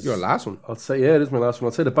is your last one. I'll say it is my last one.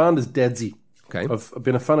 I'll say the band is Deadsy. Okay, I've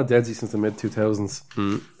been a fan of Deadsy since the mid 2000s.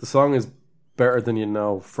 The song is Better Than You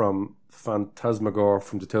Know from Phantasmagoria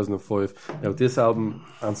from 2005. Now, this album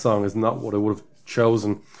and song is not what I would have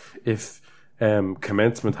chosen if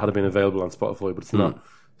Commencement had been available on Spotify, but it's not.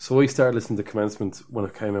 So I started listening to Commencement when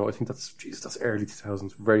it came out. I think that's early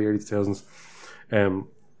 2000s, very early 2000s.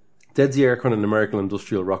 Deadsy are kind of an American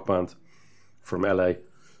industrial rock band from LA,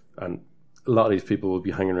 and a lot of these people will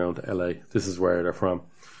be hanging around LA. This is where they're from.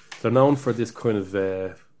 They're known for this kind of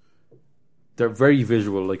they're very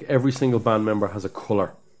visual. Like every single band member has a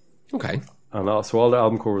colour. Okay. And also all the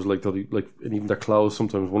album covers, like they'll be like, and even their clothes,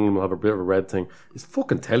 sometimes one of them will have a bit of a red thing. It's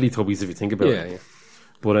fucking Teletubbies if you think about it. Yeah.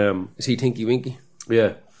 But is he Tinky Winky?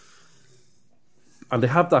 Yeah. And they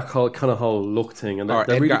have that kind of whole look thing, and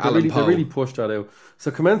they really pushed that out. So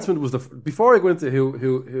Commencement was before I go into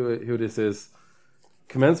who this is.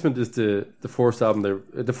 Commencement is the first album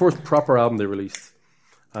the first proper album they released,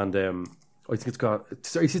 and I think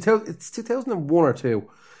it's 2001 or 2,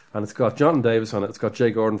 and it's got Jonathan Davis on it. It's got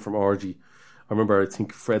Jay Gordon from Orgy remember, I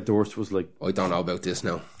think Fred Durst was like, I don't know about this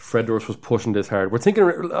now. Fred Durst was pushing this hard. We're thinking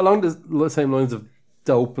along the same lines of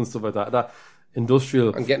dope and stuff like that. That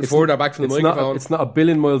industrial. I'm getting further back from the microphone. It's not a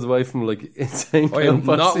billion miles away from like insane. I am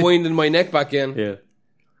not winding my neck back in. Yeah.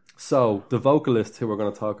 So the vocalist who we're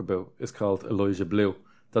going to talk about is called Elijah Blue.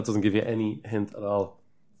 That doesn't give you any hint at all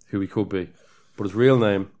who he could be, but his real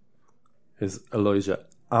name is Elijah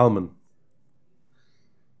Allman.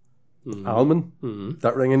 Allman?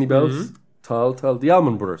 That ring any bells? Tall. The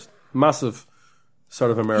Allman Brothers, massive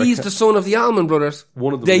sort of American. He's the son of the Allman Brothers.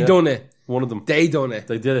 One of them. They done it. One of them. They done it.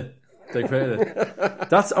 They did it. They created it.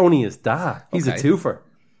 That's only his dad. He's a twofer.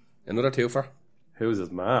 Another twofer. Who's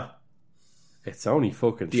his ma? It's only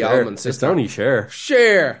fucking the Cher. Allman sister. It's only Cher.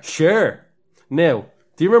 Cher. Now,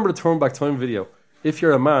 do you remember the Turn Back Time video? If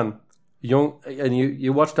you're a man, young, and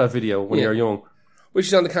you watched that video when you're young. Well,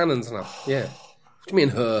 she's on the cannons now. Yeah. What do you mean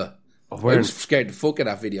her? I was scared the fuck of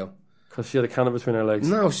that video. Because she had a cannon between her legs.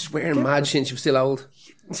 No, she's wearing mad shit. She was still old.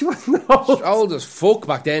 She wasn't old. She was old as fuck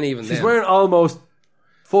back then, even then. She's wearing almost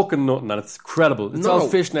fucking nothing, and it's incredible. It's all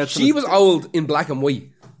fishnets. She was old in black and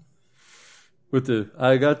white. With the,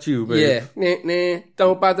 I got you, baby. Yeah. Nah,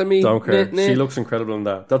 don't bother me. Don't care. Nah. She looks incredible in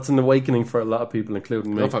that. That's an awakening for a lot of people,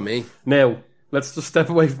 including me. Not for me. Now, let's just step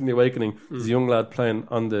away from the awakening. There's a young lad playing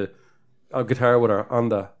on the guitar with her on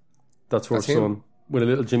that. That's her son. Him. With a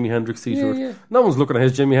little Jimi Hendrix t-shirt. Yeah. No one's looking at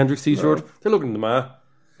his Jimi Hendrix t-shirt. No. They're looking at the ma.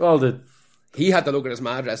 He had to look at his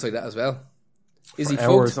ma dress like that as well. Is he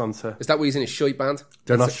hours fucked? on set. Is that why he's in his shite band?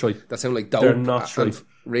 They're not shite. That sound like dope. They're not shite.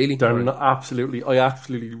 Really? They're not absolutely. I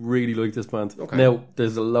absolutely really like this band. Okay. Now,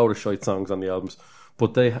 there's a load of shite songs on the albums,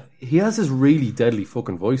 but he has this really deadly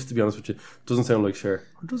fucking voice, to be honest with you. Doesn't sound like Cher.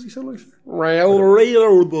 Or does he sound like Cher? Real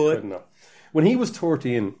old boy. I don't know. When he was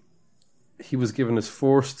 13, he was given his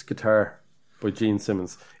first guitar by Gene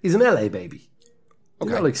Simmons. He's an LA baby.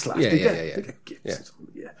 Okay. Like Slash. Yeah. They get gifts.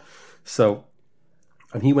 Yeah. So,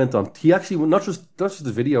 and he went on. He actually not just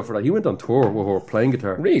the video for that. He went on tour with her playing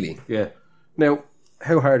guitar. Really? Yeah. Now,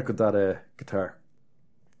 how hard could that guitar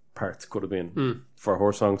parts could have been for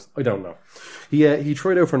her songs? I don't know. He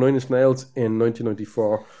tried out for Nine Inch Nails in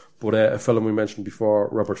 1994, but a fellow we mentioned before,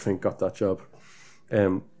 Robert Fink, got that job.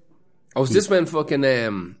 Was this when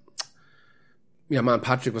fucking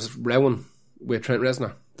Patrick was rowing with Trent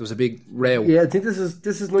Reznor? There was a big row. Yeah, I think this is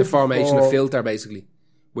the formation of Filter, basically,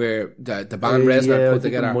 where the band Reznor put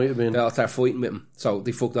together. They all started fighting with him, so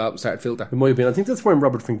they fucked up and started Filter. It might have been. I think that's when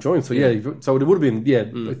Robert Fink joined. So so it would have been. Yeah,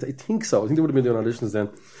 I think so. I think they would have been doing auditions then.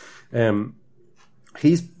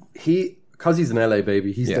 He's an LA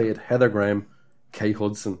baby. He's dated Heather Graham, Kay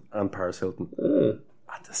Hudson, and Paris Hilton.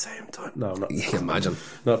 At the same time. No, not you can imagine.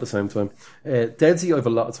 Not at the same time. Dead Sea, I have a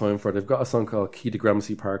lot of time for it. They've got a song called Key to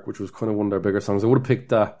Gramercy Park, which was kind of one of their bigger songs. I would have picked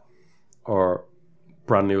that or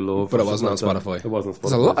Brand New Love. But it wasn't on Spotify. It wasn't on Spotify.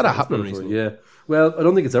 There's a lot of that happening recently. Yeah. Well, I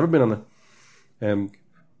don't think it's ever been on it.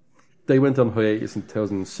 They went on hiatus in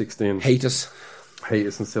 2016. Hiatus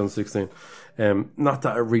in 2016. Not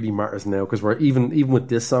that it really matters now, because we're even with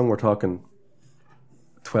this song, we're talking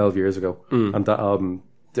 12 years ago. And that album,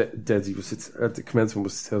 Dead Sea, at the commencement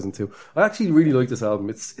was 2002. I actually really like this album.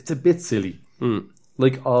 It's a bit silly.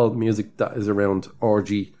 Like all music that is around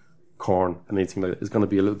RG, Korn, and anything like that is going to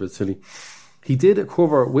be a little bit silly. He did a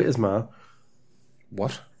cover with his ma.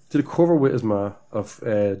 What? Did a cover with his ma of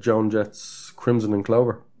Joan Jett's Crimson and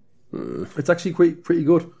Clover. It's actually pretty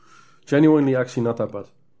good. Genuinely, actually not that bad.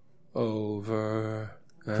 Over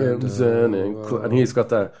Crimson and he's got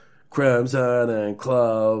that Crimson and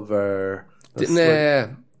Clover.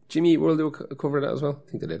 Didn't Jimmy Eat World do a cover of that as well?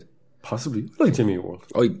 I think they did. Possibly. I like Jimmy Eat World.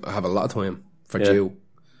 I have a lot of time for Jew.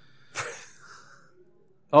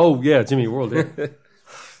 Oh yeah, Jimmy Eat World. Yeah. I don't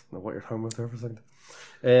know what you're talking about there for a second.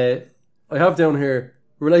 I have down here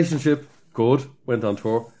relationship good, went on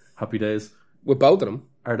tour, happy days with both of them.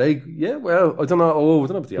 Are they? Yeah. Well, I don't know. I don't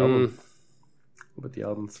know about the album. About the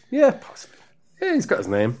albums. Yeah, possibly. Yeah, he's got his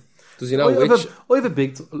name. Does he know I have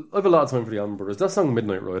a lot of time for the Allman Brothers. That song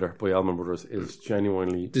Midnight Rider by Allman Brothers is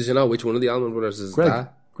genuinely... Does you know which one of the Allman Brothers is Greg.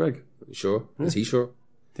 that? Greg. Sure? Yeah. Is he sure?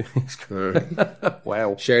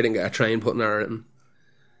 Wow. Cher didn't get a train putting her in.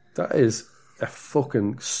 That is a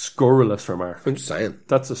fucking scurrilous remark. I'm just saying.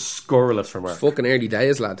 That's a scurrilous remark. It's fucking early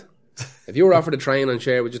days, lad. If you were offered a train on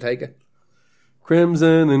Cher, would you take it?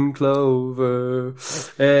 Crimson and Clover.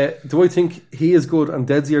 Do I think he is good and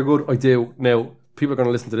Dead Sea are good? I do. Now, people are going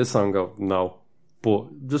to listen to this song and go, no.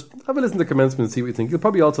 But just have a listen to Commencement and see what you think. You'll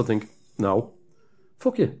probably also think, no.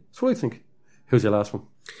 Fuck you. That's what I think. Who's your last one?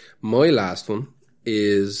 My last one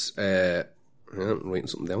is... I'm writing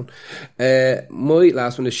something down. My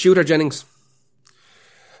last one is Shooter Jennings.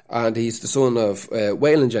 And he's the son of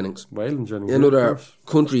Waylon Jennings. Waylon Jennings. Another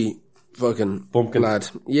country fucking bumpkin lad.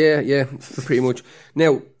 Yeah, pretty much.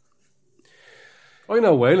 Now, I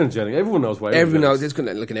know Waylon Jennings. Everyone knows Waylon everyone knows Jennings. this kind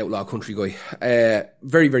of like an outlaw country guy.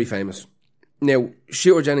 Very, very famous. Now,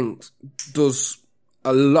 Shooter Jennings does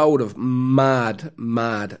a load of mad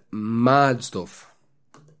stuff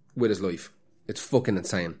with his life. It's fucking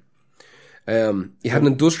insane. He had an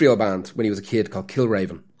industrial band when he was a kid called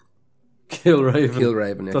Killraven.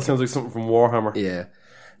 Killraven, yeah. That sounds like something from Warhammer. Yeah.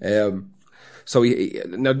 So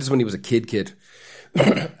now this is when he was a kid.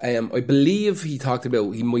 I believe he talked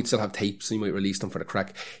about he might still have tapes, so he might release them for the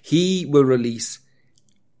crack. He will release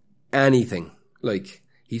anything. Like,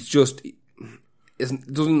 he's just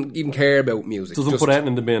doesn't even care about music. Doesn't put anything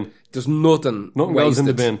in the bin. There's nothing goes in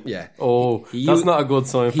the bin. Yeah. Oh, that's not a good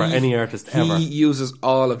sign for any artist ever. He uses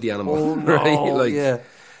all of the animal. Oh, no, right? Like, yeah.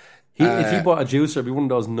 If he bought a juicer, it'd be one of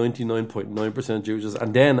those 99.9% juicers,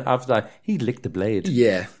 and then after that, he'd lick the blade.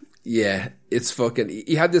 Yeah. It's fucking.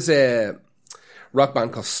 He had this rock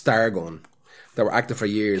band called Stargun that were active for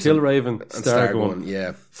years. Killraven, Stargun.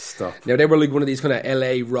 Yeah. Stop. Now, they were like one of these kind of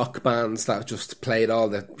LA rock bands that just played all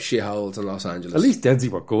the shitholes in Los Angeles. At least Deadsy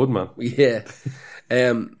were good, man. Yeah.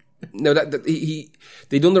 No,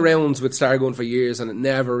 they done the rounds with Stargun for years, and it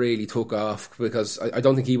never really took off because I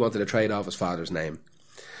don't think he wanted to trade off his father's name.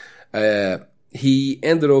 He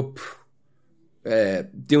ended up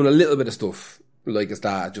doing a little bit of stuff like his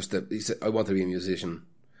dad. He said, "I want to be a musician.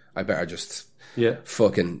 I better just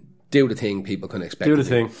fucking do the thing people can expect." Do the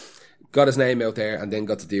thing. Got his name out there, and then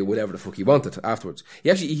got to do whatever the fuck he wanted afterwards.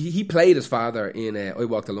 He played his father in I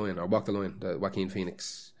Walk the Line, the Joaquin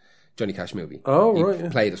Phoenix Johnny Cash movie. Oh, he right. Yeah.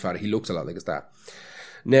 Played his father. He looks a lot like his dad.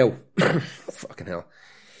 Now, fucking hell,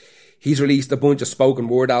 he's released a bunch of spoken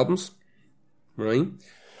word albums. Right.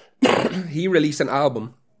 He released an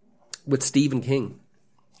album with Stephen King,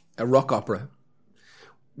 a rock opera,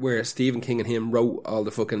 where Stephen King and him wrote all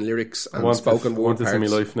the fucking lyrics and spoken word parts. I want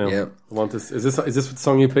this in my life now. Yeah. I want this. Is this the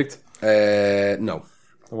song you picked? No.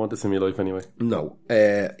 I want this in my life anyway. No.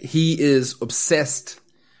 He is obsessed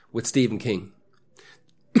with Stephen King.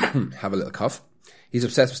 Have a little cough. He's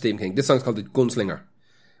obsessed with Stephen King. This song's called The Gunslinger,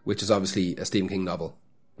 which is obviously a Stephen King novel.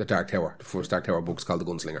 The Dark Tower. The first Dark Tower book's called The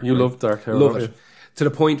Gunslinger. You love Dark Tower. Love it. To the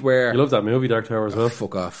point where... You love that movie, Dark Tower, as well.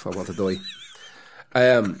 Fuck off. I want to die.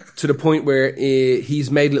 To the point where he's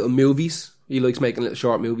made little movies. He likes making little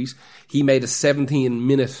short movies. He made a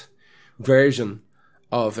 17-minute version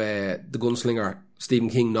of the Gunslinger Stephen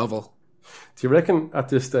King novel. Do you reckon at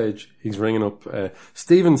this stage he's ringing up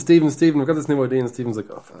Stephen, we've got this new idea, and Stephen's like,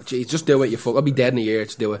 oh, geez, just do it, you fuck. I'll be dead in a year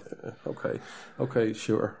to do it. Okay,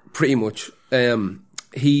 sure. Pretty much.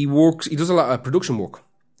 He does a lot of production work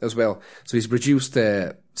as well. So he's produced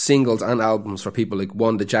singles and albums for people like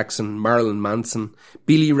Wanda Jackson, Marilyn Manson,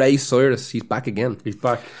 Billy Ray Cyrus. He's back again. He's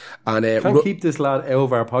back. And can't keep this lad out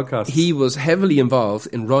of our podcast. He was heavily involved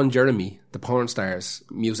in Ron Jeremy, the porn star's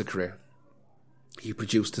music career. He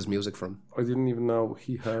produced his music for him. I didn't even know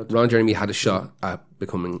he had... Ron Jeremy had a shot at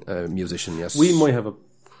becoming a musician, yes. We might have an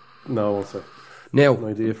idea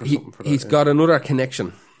for something for that. He's got another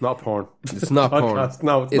connection. Not porn. It's not porn.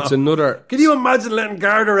 No, it's not. Another... Can you imagine letting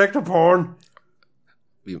Gar direct a porn?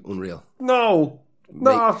 Be unreal. No.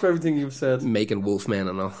 Not after everything you've said. Making Wolfman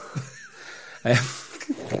and all.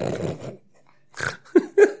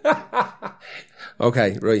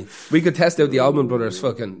 Okay, right. We could test out the Allman Brothers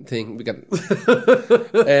fucking thing. We can.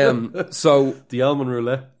 So the Allman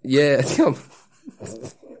Roulette. Yeah.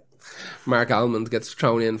 Mark Almond gets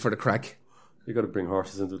thrown in for the crack. You got to bring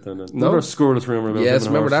horses into it then. No. Another scurrilous rumor about yes,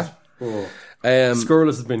 remember horses. that? Oh.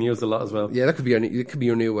 Scurrilous has been used a lot as well. Yeah, that could be your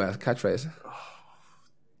new catchphrase.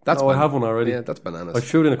 That's I have one already. Yeah, that's bananas. I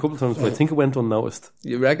threw it in a couple of times, but I think it went unnoticed.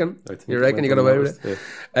 You reckon? I think you reckon you got away with it?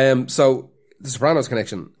 Yeah. So the Sopranos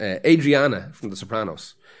connection. Adriana from the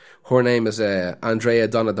Sopranos. Her name is Andrea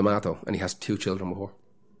Donna D'Amato, and he has 2 children with her.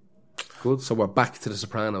 Good. So we're back to the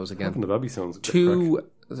Sopranos again. The baby sounds good. 2.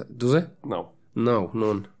 Does it? No,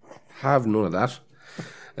 none. Have none of that.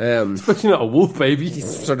 Especially not a wolf baby.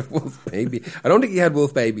 He's sort of wolf baby. I don't think he had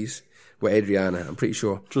wolf babies with Adriana. I'm pretty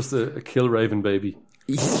sure. Just a Killraven baby.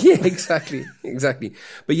 Yeah, exactly.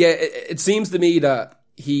 But yeah, it seems to me that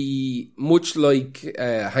he, much like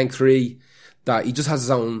Hank 3, that he just has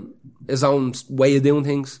his own way of doing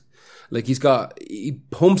things. Like he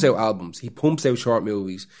pumps out albums, he pumps out short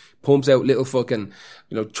movies, pumps out little fucking,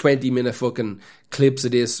 20-minute fucking clips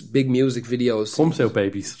of this, big music videos. Pumps out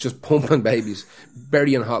babies. Just pumping babies.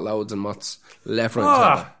 Burying hot loads and mutts. Left,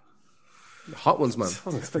 right, center. Hot ones, man.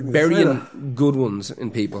 Burying good ones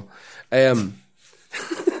in people.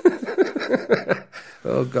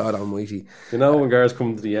 Oh, God almighty. You know when Gar's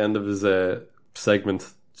come to the end of his segment,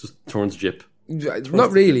 just turns jip.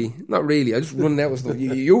 Not really. I just run out of stuff.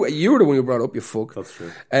 You were the one who brought it up, you fuck. That's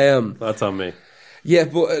true. Um, That's on me. yeah,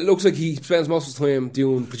 but it looks like he spends most of his time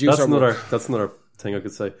doing producer work. That's another thing I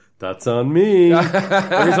could say. That's on me.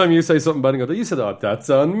 Every time you say something bad, I go, you said, oh, that's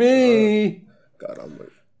on me. God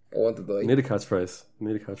almighty. I want to die. I need a catchphrase.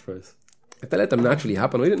 If they let them naturally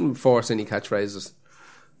happen, I didn't force any catchphrases.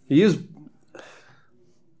 He is...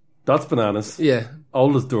 That's bananas. Yeah.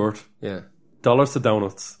 Old as dirt. Yeah. Dollars to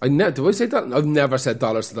donuts. Do I say that? I've never said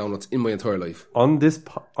dollars to donuts in my entire life. On this...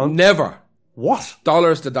 Never. What?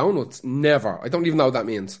 Dollars to donuts. Never. I don't even know what that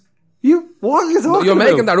means. What are you talking You're about?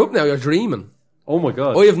 making that up now. You're dreaming. Oh my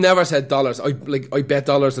God. I have never said dollars. I bet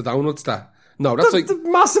dollars to donuts that. No, that's like... the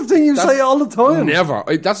massive thing you say all the time. Never.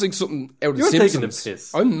 That's like something out of You're the taking Simpsons. the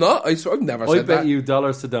piss. I'm not. I've never I said bet that. you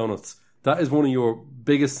dollars to donuts. That is one of your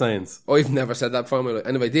biggest sayings. I've never said that for my life.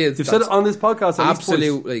 And if I did... You've said it on this podcast at least twice.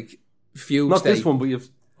 absolute, like, few Not state. this one, but you've...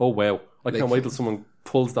 Oh, wow. I can't wait till someone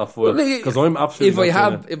pulls that foil. Because I'm If absolutely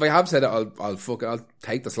I have said it, I'll fuck it. I'll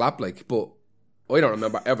take the slap, like, but I don't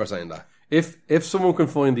remember ever saying that. If someone can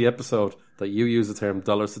find the episode that you use the term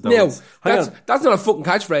dollars to No, donuts... that's not a fucking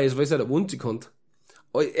catchphrase if I said it once, you cunt.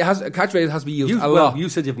 A catchphrase has to be used a lot. You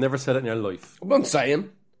said you've never said it in your life. I'm not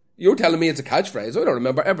saying. You're telling me it's a catchphrase. I don't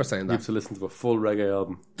remember ever saying You that. have to listen to a full reggae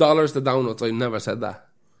album. Dollars to donuts. I never said that.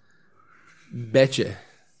 Betcha.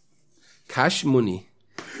 Cash money.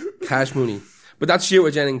 But that's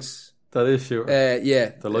Shooter Jennings. That is sure.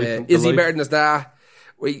 Yeah. The life- is the he life- better than his dad?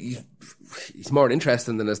 Well, he's more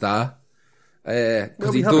interesting than his dad.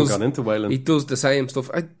 Because we haven't gone into Waylon. He does the same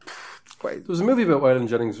stuff. There was a movie about Waylon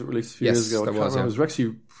Jennings released a few years ago. there was, It was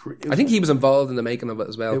actually... I think he was involved in the making of it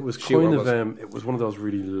as well. It was Shooter kind of... it was one of those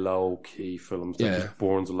really low-key films that just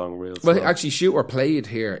burns along real slow. Well, actually, Shooter played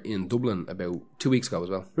here in Dublin about 2 weeks ago as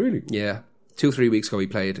well. Really? Yeah. 2-3 weeks ago he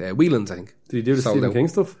played Whelan's, I think. Did he do the Sold Stephen out. King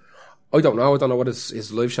stuff? I don't know. I don't know what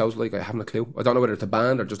his live show's like. I haven't a clue. I don't know whether it's a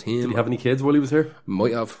band or just him. Did he have any kids while he was here?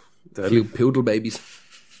 Might have. A Deadly. few poodle babies.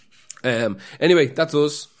 Anyway, that's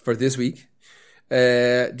us for this week.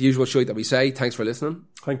 The usual shite that we say. Thanks for listening.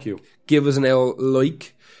 Thank you. Give us an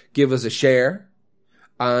like. Give us a share.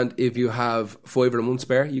 And if you have $5 a month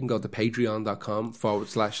spare, you can go to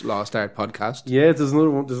patreon.com/Lost Art Podcast. Yeah, there's another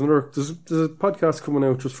one. There's a podcast coming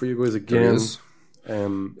out just for you guys again. There is.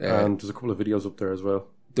 And there's a couple of videos up there as well.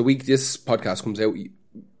 The week this podcast comes out,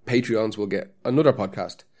 Patreons will get another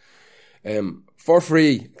podcast for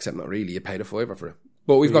free, except not really. You pay the $5 for it.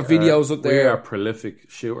 But we've got videos up there. We are prolific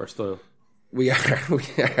Shooter style. We are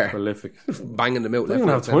Prolific. banging them out. I don't even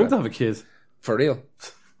have time to have a kid. For real.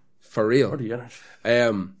 For real. Or the energy.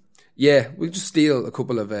 Yeah, we just steal a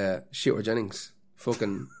couple of Shooter Jennings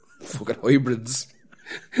fucking hybrids.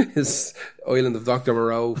 His Island of Dr.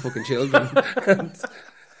 Moreau fucking children.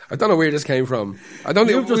 I don't know where this came from. I don't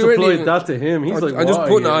You've think just applied that to him. He's like, I'm just why?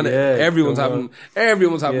 putting on it. Yeah, Everyone's having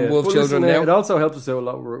wolf But children listen, now. It also helps us out a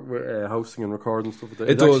lot with hosting and recording stuff.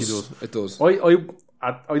 It does. It does. I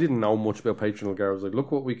didn't know much about Patreon. Gar was like,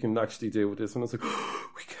 look what we can actually do with this. And I was like,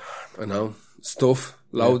 we can. I know. Stuff.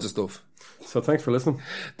 Loads of stuff. So thanks for listening.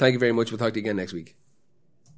 Thank you very much. We'll talk to you again next week.